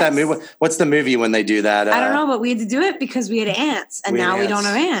very. What's that movie? What's the movie when they do that? I don't know, but we had to do it because we had ants, and now we don't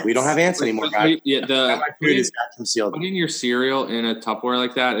have ants. We don't have ants anymore, guys. Yeah, my food is vacuum sealed. Putting your cereal in a Tupperware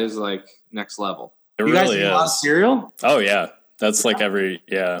like that is like next level. It you really guys eat is. a lot of cereal? Oh yeah, that's like every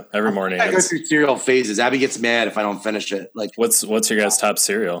morning. I go through cereal phases. Abby gets mad if I don't finish it. Like, what's your guys' top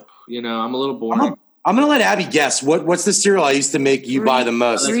cereal? You know, I'm a little boring. I'm gonna let Abby guess. What's the cereal I used to make you buy the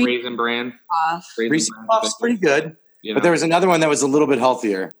most? Like Raisin Bran. Reese's Puffs, pretty good. You know? But there was another one that was a little bit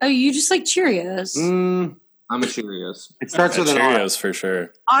healthier. Oh, you just like Cheerios? I'm a Cheerios. It starts with an R. Cheerios for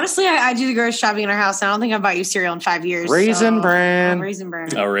sure. Honestly, I do the grocery shopping in our house, and I don't think I've bought you cereal in 5 years. Raisin Bran. Raisin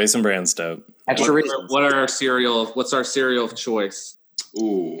Bran. Oh, Raisin Bran's dope. Extra raisins. What's our cereal of choice?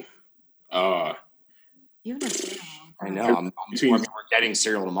 Ooh. You have cereal. I know. We're getting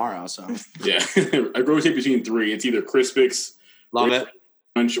cereal tomorrow, so Yeah. I rotate between 3. It's either Crispix, love it.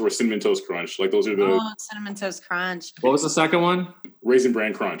 Crunch, or Cinnamon Toast Crunch. Like those are the Cinnamon Toast Crunch. What was the second one? Raisin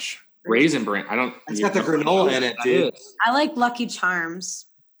Bran Crunch. Raisin Bran. I don't. It's got the granola in it, dude. I like Lucky Charms.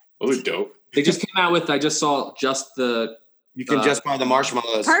 Those are dope. They just came out with. I just saw just the. You can just buy the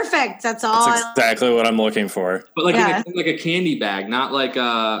marshmallows. Perfect. That's all. That's exactly what I'm looking for. But like like a candy bag, not like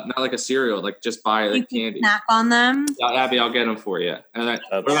a cereal. Like just buy like candy. Snack on them. Abby, I'll get them for you. And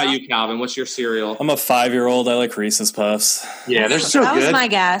what about you, Calvin? What's your cereal? I'm a 5-year-old. I like Reese's Puffs. Yeah, they're so that good. That was my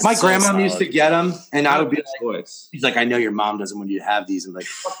guess. My grandma used to get them, and I would be like, she's like, I know your mom doesn't want you to have these. I'm like,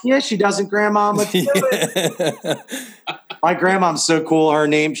 yeah, she doesn't, Grandma. Let's do it. My grandma's so cool.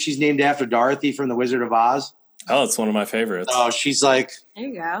 She's named after Dorothy from The Wizard of Oz. Oh, it's one of my favorites. Oh, she's like, there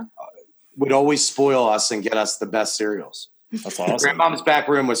you go. Would always spoil us and get us the best cereals. That's awesome. Grandma's back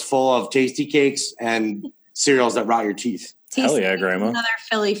room was full of tasty cakes and cereals that rot your teeth. Hell yeah, Grandma. Another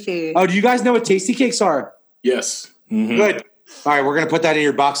Philly food. Oh, do you guys know what tasty cakes are? Yes. Mm-hmm. Good. All right, we're going to put that in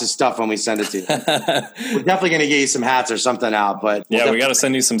your box of stuff when we send it to you. We're definitely going to get you some hats or something out. But we got to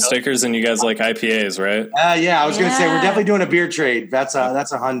send you some stickers, and you guys like IPAs, right? Yeah, I was going to say, we're definitely doing a beer trade. That's a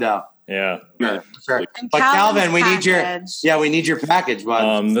hundo. Yeah. Sure. But Calvin, we need your package,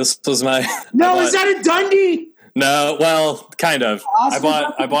 bud. This was my No, is that a Dundee? No, well, kind of.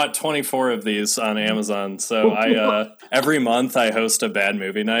 Oscar? I bought 24 of these on Amazon. So I every month I host a bad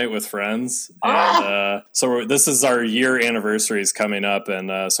movie night with friends, and this is our year anniversary is coming up,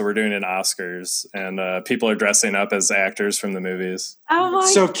 and so we're doing an Oscars, and people are dressing up as actors from the movies. Oh my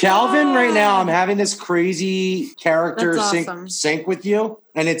So Calvin, God. right now I'm having this crazy character That's awesome. sync with you,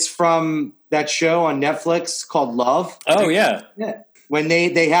 and it's from that show on Netflix called Love. Oh yeah. When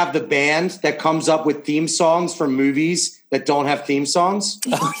they have the band that comes up with theme songs from movies that don't have theme songs.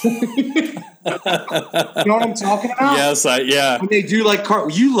 You know what I'm talking about? Yes, yeah. When they do like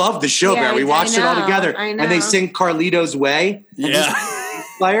you love the show, Yeah, Bear. We watched it all together, I know. and they sing Carlito's Way. Yeah.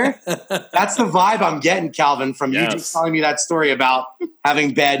 Player. That's the vibe I'm getting, Calvin, from you just telling me that story about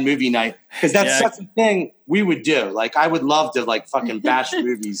having bad movie night, because that's such a thing we would do. Like, I would love to like fucking bash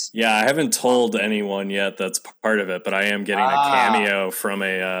movies. Yeah, I haven't told anyone yet that's part of it, but I am getting a cameo from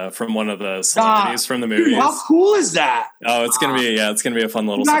one of the celebrities from the movies. Dude, how cool is that? Oh, it's gonna be a fun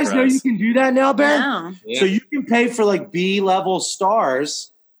little You guys surprise. know you can do that now, Bear? Wow. So you can pay for like B-level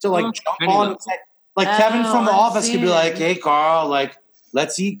stars to like jump on and say, like Kevin from The Office could be like, hey, Carl, like,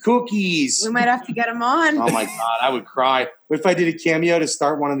 let's eat cookies. We might have to get him on. Oh my God, I would cry. What if I did a cameo to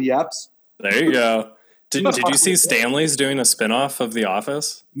start one of the eps? There you go. Did you see Stanley's doing a spinoff of The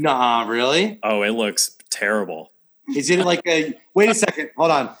Office? Nah, really? Oh, it looks terrible. Is it like a – wait a second.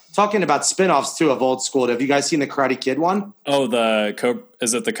 Hold on. Talking about spinoffs, too, of old school. Have you guys seen the Karate Kid one? Oh,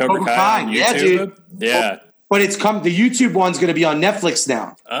 is it the Cobra Kai on YouTube? Yeah, dude. Yeah. But the YouTube one's going to be on Netflix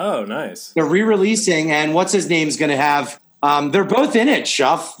now. Oh, nice. They're re-releasing, and what's his name's going to have they're both in it,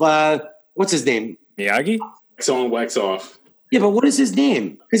 Shuff. What's his name? Miyagi? Wax on, wax off. Yeah, but what is his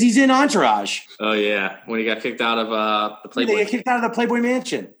name? Because he's in Entourage. Oh yeah, when he got kicked out of the Playboy. They got kicked out of the Playboy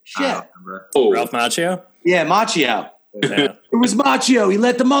Mansion. Shit. Oh, Ralph Macchio? Yeah, Macchio. Yeah. It was Macchio. He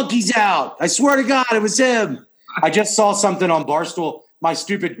let the monkeys out. I swear to God, it was him. I just saw something on Barstool. My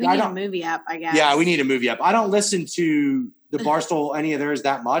stupid. We need a movie app, I guess. Yeah, we need a movie app. I don't listen to the Barstool any of theirs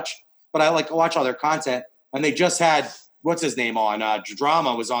that much, but I like to watch all their content. And they just had what's his name on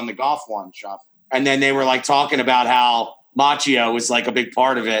Drama was on the golf one, Shuff. And then they were like talking about how Macchio was like a big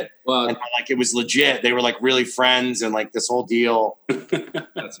part of it. Well, and like it was legit. They were like really friends and like this whole deal.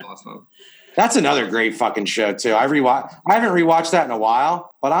 that's awesome. That's another great fucking show too. I haven't rewatched that in a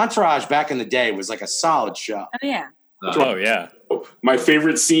while, but Entourage back in the day was like a solid show. Oh, yeah. Oh, yeah. my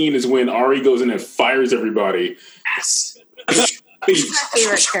favorite scene is when Ari goes in and fires everybody. Yes. That's my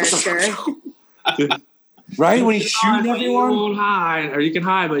favorite character. Right? When he's shooting You everyone. won't hide, or you can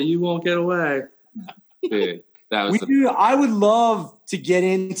hide, but you won't get away. Dude, that was I would love to get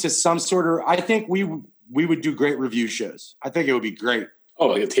into some sort of, I think we would do great review shows. I think it would be great. Oh,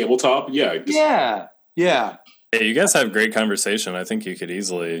 like a tabletop? Yeah. Yeah. Hey, you guys have great conversation. I think you could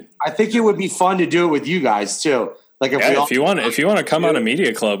easily. I think it would be fun to do it with you guys too. Like if you want to come on a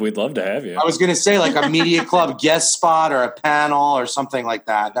media club, we'd love to have you. I was going to say like a media club guest spot or a panel or something like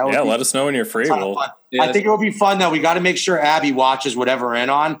that. That would let us know when you're free. I think it would be fun though. We got to make sure Abby watches whatever we're in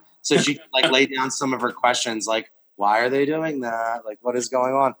on so she can like lay down some of her questions. Like, why are they doing that? Like, what is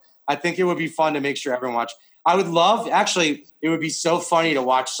going on? I think it would be fun to make sure everyone watch. I would love, actually, it would be so funny to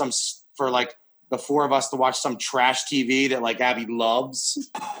watch for like the four of us to watch some trash TV that like Abby loves,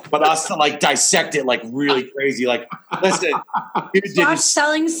 but us to like dissect it like really crazy. Like, listen, Watch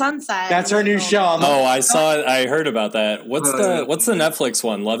Selling Sunset. that's her new show. I saw it. I heard about that. What's the Netflix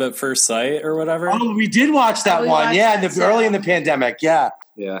one? Love at First Sight or whatever? Oh, we did watch that one. Yeah, early in the pandemic. Yeah.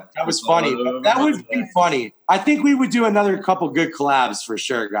 Yeah. That was funny. That would be funny. I think we would do another couple good collabs for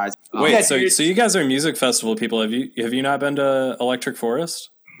sure, guys. Wait, so you guys are music festival people. Have you not been to Electric Forest?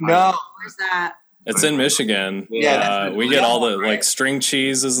 No. Where's that? It's in Michigan. Yeah, we get all the like string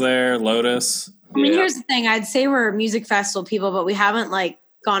cheese is there, Lotus. I mean, here's the thing. I'd say we're music festival people, but we haven't like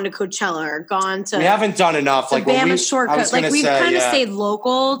gone to Coachella or gone to. We haven't done enough. Like Bama Shortcut. Like we've kind of yeah. stayed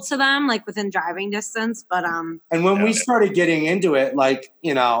local to them, like within driving distance. But And when we started getting into it, like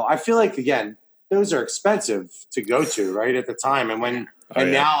I feel like again, those are expensive to go to, right at the time, and when.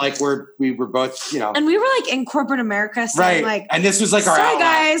 Now, like we were both, and we were like in corporate America, saying, like, and this was like our sorry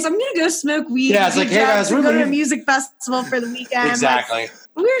guys, I'm gonna go smoke weed. Yeah, it's like, hey guys, we're going to a music festival for the weekend. Exactly. Like,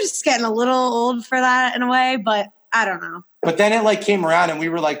 we were just getting a little old for that in a way, but I don't know. But then it like came around, and we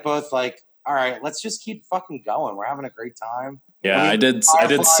were like both like, all right, let's just keep fucking going. We're having a great time. Yeah, I did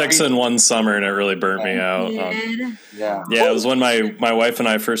 6 in one summer, and it really burnt me out. Yeah, it was when my wife and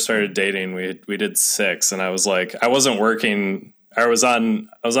I first started dating. We did 6, and I was like, I wasn't working I was on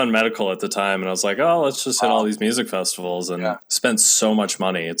medical at the time, and I was like, oh, let's just hit all these music festivals, and spent so much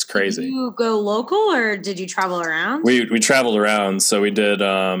money. It's crazy. Did you go local or did you travel around? We traveled around. So we did.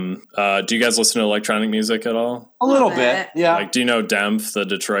 Do you guys listen to electronic music at all? A little bit. Yeah. Like, do you know Demph, the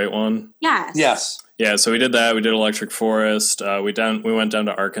Detroit one? Yes. Yeah. So we did that. We did Electric Forest. We went down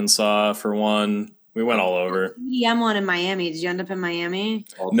to Arkansas for one. We went all over. EDM one in Miami. Did you end up in Miami?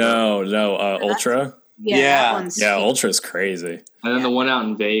 No. Ultra. Yeah. That one's sweet. Ultra's crazy. And then the one out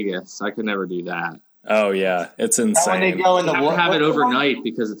in Vegas, I could never do that. Oh yeah, it's insane. When they go in You have to have it overnight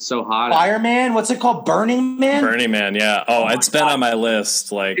because it's so hot. Fireman, what's it called? Burning Man. Burning Man, yeah. Oh, it's been on my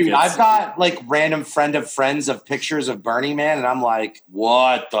list. Like, dude, I've got like random friend of friends of pictures of Burning Man, and I'm like,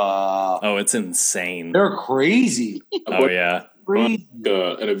 what the? Oh, it's insane. They're crazy. Oh yeah. Crazy.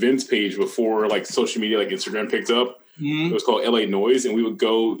 An events page before like social media, like Instagram picked up. It was called LA Noise, and we would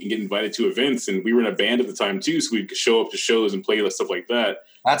go and get invited to events, and we were in a band at the time too, so we'd show up to shows and play stuff like that.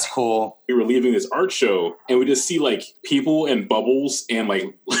 That's cool. We were leaving this art show, and we just see like people and bubbles and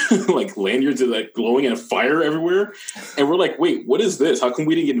like like lanyards that like glowing and a fire everywhere, and we're like, wait, what is this? How come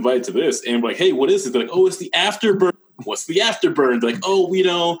we didn't get invited to this? And we're like, hey, what is it? They're like, oh, it's the Afterburn. What's the Afterburn? They're like,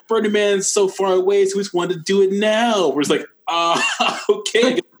 oh, Burning Man's so far away, so we just wanted to do it now. We're just like,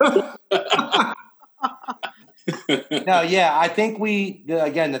 okay. No, yeah, I think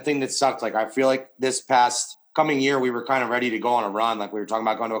the thing that sucked, like I feel like this past coming year, we were kind of ready to go on a run. Like we were talking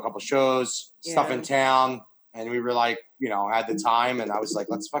about going to a couple shows, stuff in town, and we were like, had the time, and I was like,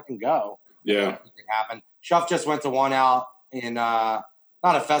 let's fucking go. Yeah. It happened. Shuff just went to one out in, not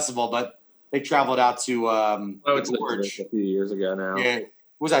a festival, but they traveled out to, it's a few years ago now. Yeah.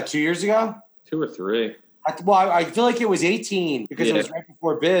 Was that 2 years ago? 2 or 3. I feel like it was 18 because it was right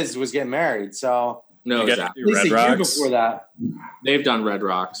before Biz was getting married. So no, exactly. At least Red a year Rocks. Before that. They've done Red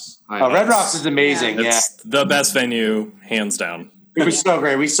Rocks. Red Rocks is amazing. It's the best venue, hands down. It was so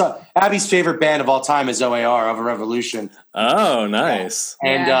great. We saw Abby's favorite band of all time is OAR, Of a Revolution. Oh, nice.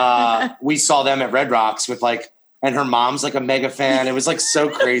 And we saw them at Red Rocks with and her mom's like a mega fan. It was like so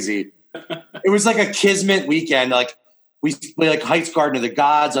crazy. It was like a kismet weekend. Like we like Heights Garden of the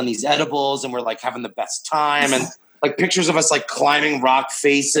Gods on these edibles, and we're like having the best time, and like pictures of us like climbing rock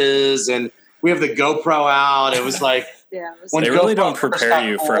faces, and we have the GoPro out. It was like they really don't prepare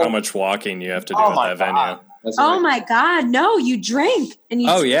you for how much walking you have to do at that venue. My God. No, you drink and you.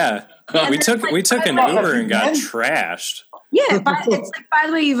 Oh yeah. We took an Uber and got trashed. Yeah, but it's like, by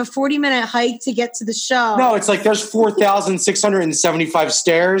the way, you have a 40-minute hike to get to the show. No, it's like there's 4,675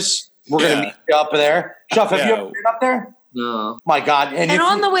 stairs. We're going to meet you up there. Shuff, have you ever been up there? No. My God. And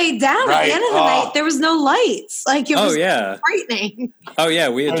on the way down at the end of the night, there was no lights. Like, it was frightening. Oh, yeah.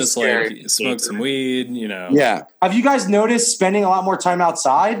 We had just like smoked some weed, Yeah. Have you guys noticed spending a lot more time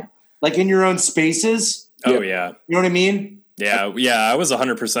outside? Like in your own spaces? Oh, yeah. You know what I mean? Yeah, I was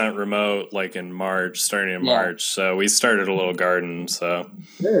 100% remote, like in March, starting in March. So we started a little garden. So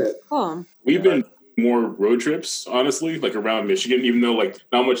cool. We've been more road trips, honestly, like around Michigan. Even though like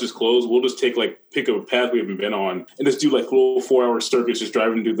not much is closed, we'll just pick a path we haven't been on and just do like little 4-hour circuits, just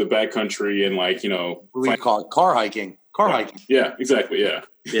driving through the backcountry and like what do we call it? Car hiking. Yeah, exactly. Yeah.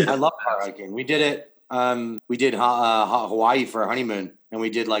 I love car hiking. We did it. We did Hawaii for a honeymoon, and we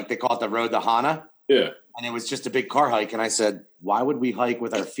did they call it the road to Hana. Yeah. And it was just a big car hike. And I said, why would we hike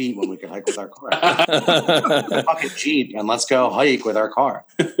with our feet when we could hike with our car? Fucking Jeep, and let's go hike with our car.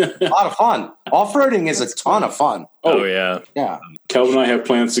 A lot of fun. Off-roading is a ton of fun. Oh yeah. Yeah. Calvin and I have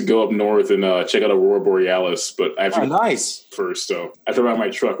plans to go up north and check out Aurora Borealis, but I have to nice. First. So after I buy my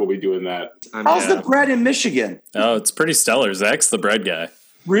truck, we'll be doing that. How's the bread in Michigan? Oh, it's pretty stellar. Zach's the bread guy.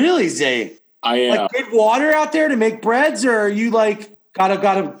 Really, Zay? I am. Like good water out there to make breads, or are you like got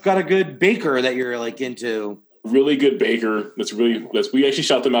a good baker that you're like into? Really good baker. We actually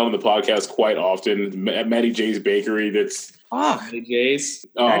shout them out on the podcast quite often. Matty J's Bakery. Matty J's.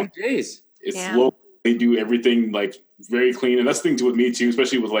 Matty J's. It's local. They do everything like very clean, and that's the thing too with me too,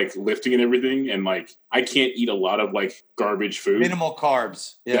 especially with like lifting and everything. And like I can't eat a lot of like garbage food. Minimal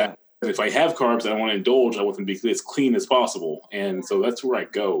carbs. Yeah. If I have carbs and I want to indulge, I want them to be as clean as possible. And so that's where I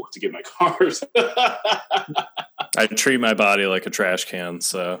go to get my carbs. I treat my body like a trash can,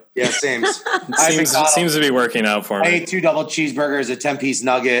 so yeah, same. It seems to be working out for me. I ate 2 double cheeseburgers, a 10-piece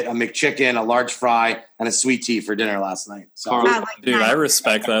nugget, a McChicken, a large fry, and a sweet tea for dinner last night. So, I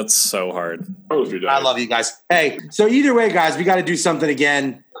respect that so hard. I love you guys. Hey, so either way, guys, we got to do something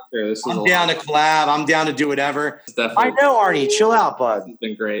again. I'm down to collab. I'm down to do whatever. I know, Arnie. Chill out, bud. It's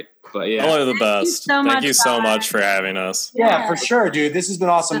been great. But yeah. Y'all are the best. Thank you so much for having us. Yeah, for sure, dude. This has been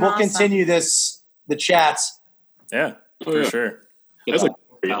awesome. We'll continue the chats. Yeah, for sure. That's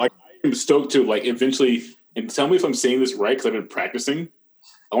like I'm stoked to like eventually and tell me if I'm saying this right because I've been practicing.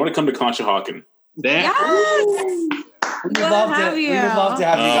 I want to come to Conshohocken. Yes. We would love to have you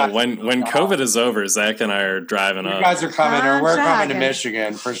guys. When COVID is over, Zach and I are driving up. You guys are coming, or we're coming to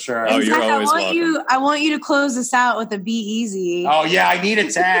Michigan for sure. Oh, you're Zach, always welcome. I want you to close this out with a Be Easy. Oh yeah, I need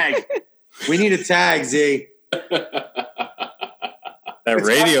a tag. We need a tag, Z. That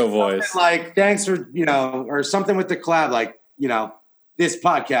radio voice. Like, thanks for, or something with the collab, like, this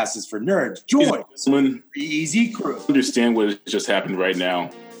podcast is for nerds. Join Be Easy crew. Understand what just happened right now.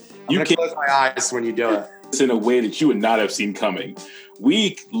 You can close my eyes when you do it. In a way that you would not have seen coming.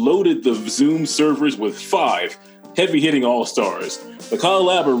 We loaded the Zoom servers with 5 heavy-hitting all-stars. The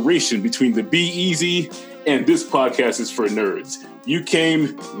collaboration between the Be Easy and This Podcast is for Nerds. You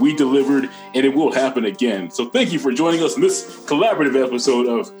came, we delivered, and it will happen again. So thank you for joining us in this collaborative episode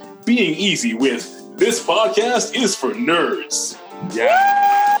of Being Easy with This Podcast is for Nerds.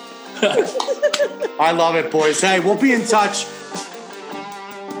 Yeah. I love it, boys. Hey, we'll be in touch.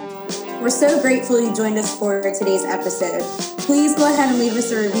 We're so grateful you joined us for today's episode. Please go ahead and leave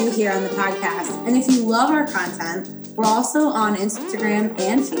us a review here on the podcast. And if you love our content, we're also on Instagram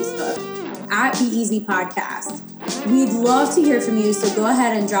and Facebook at Be Easy Podcast. We'd love to hear from you, so go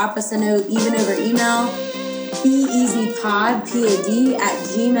ahead and drop us a note, even over email,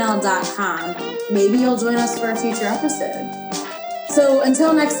 beeasypod@gmail.com. Maybe you'll join us for a future episode. So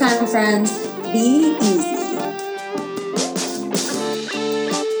until next time, friends, be easy.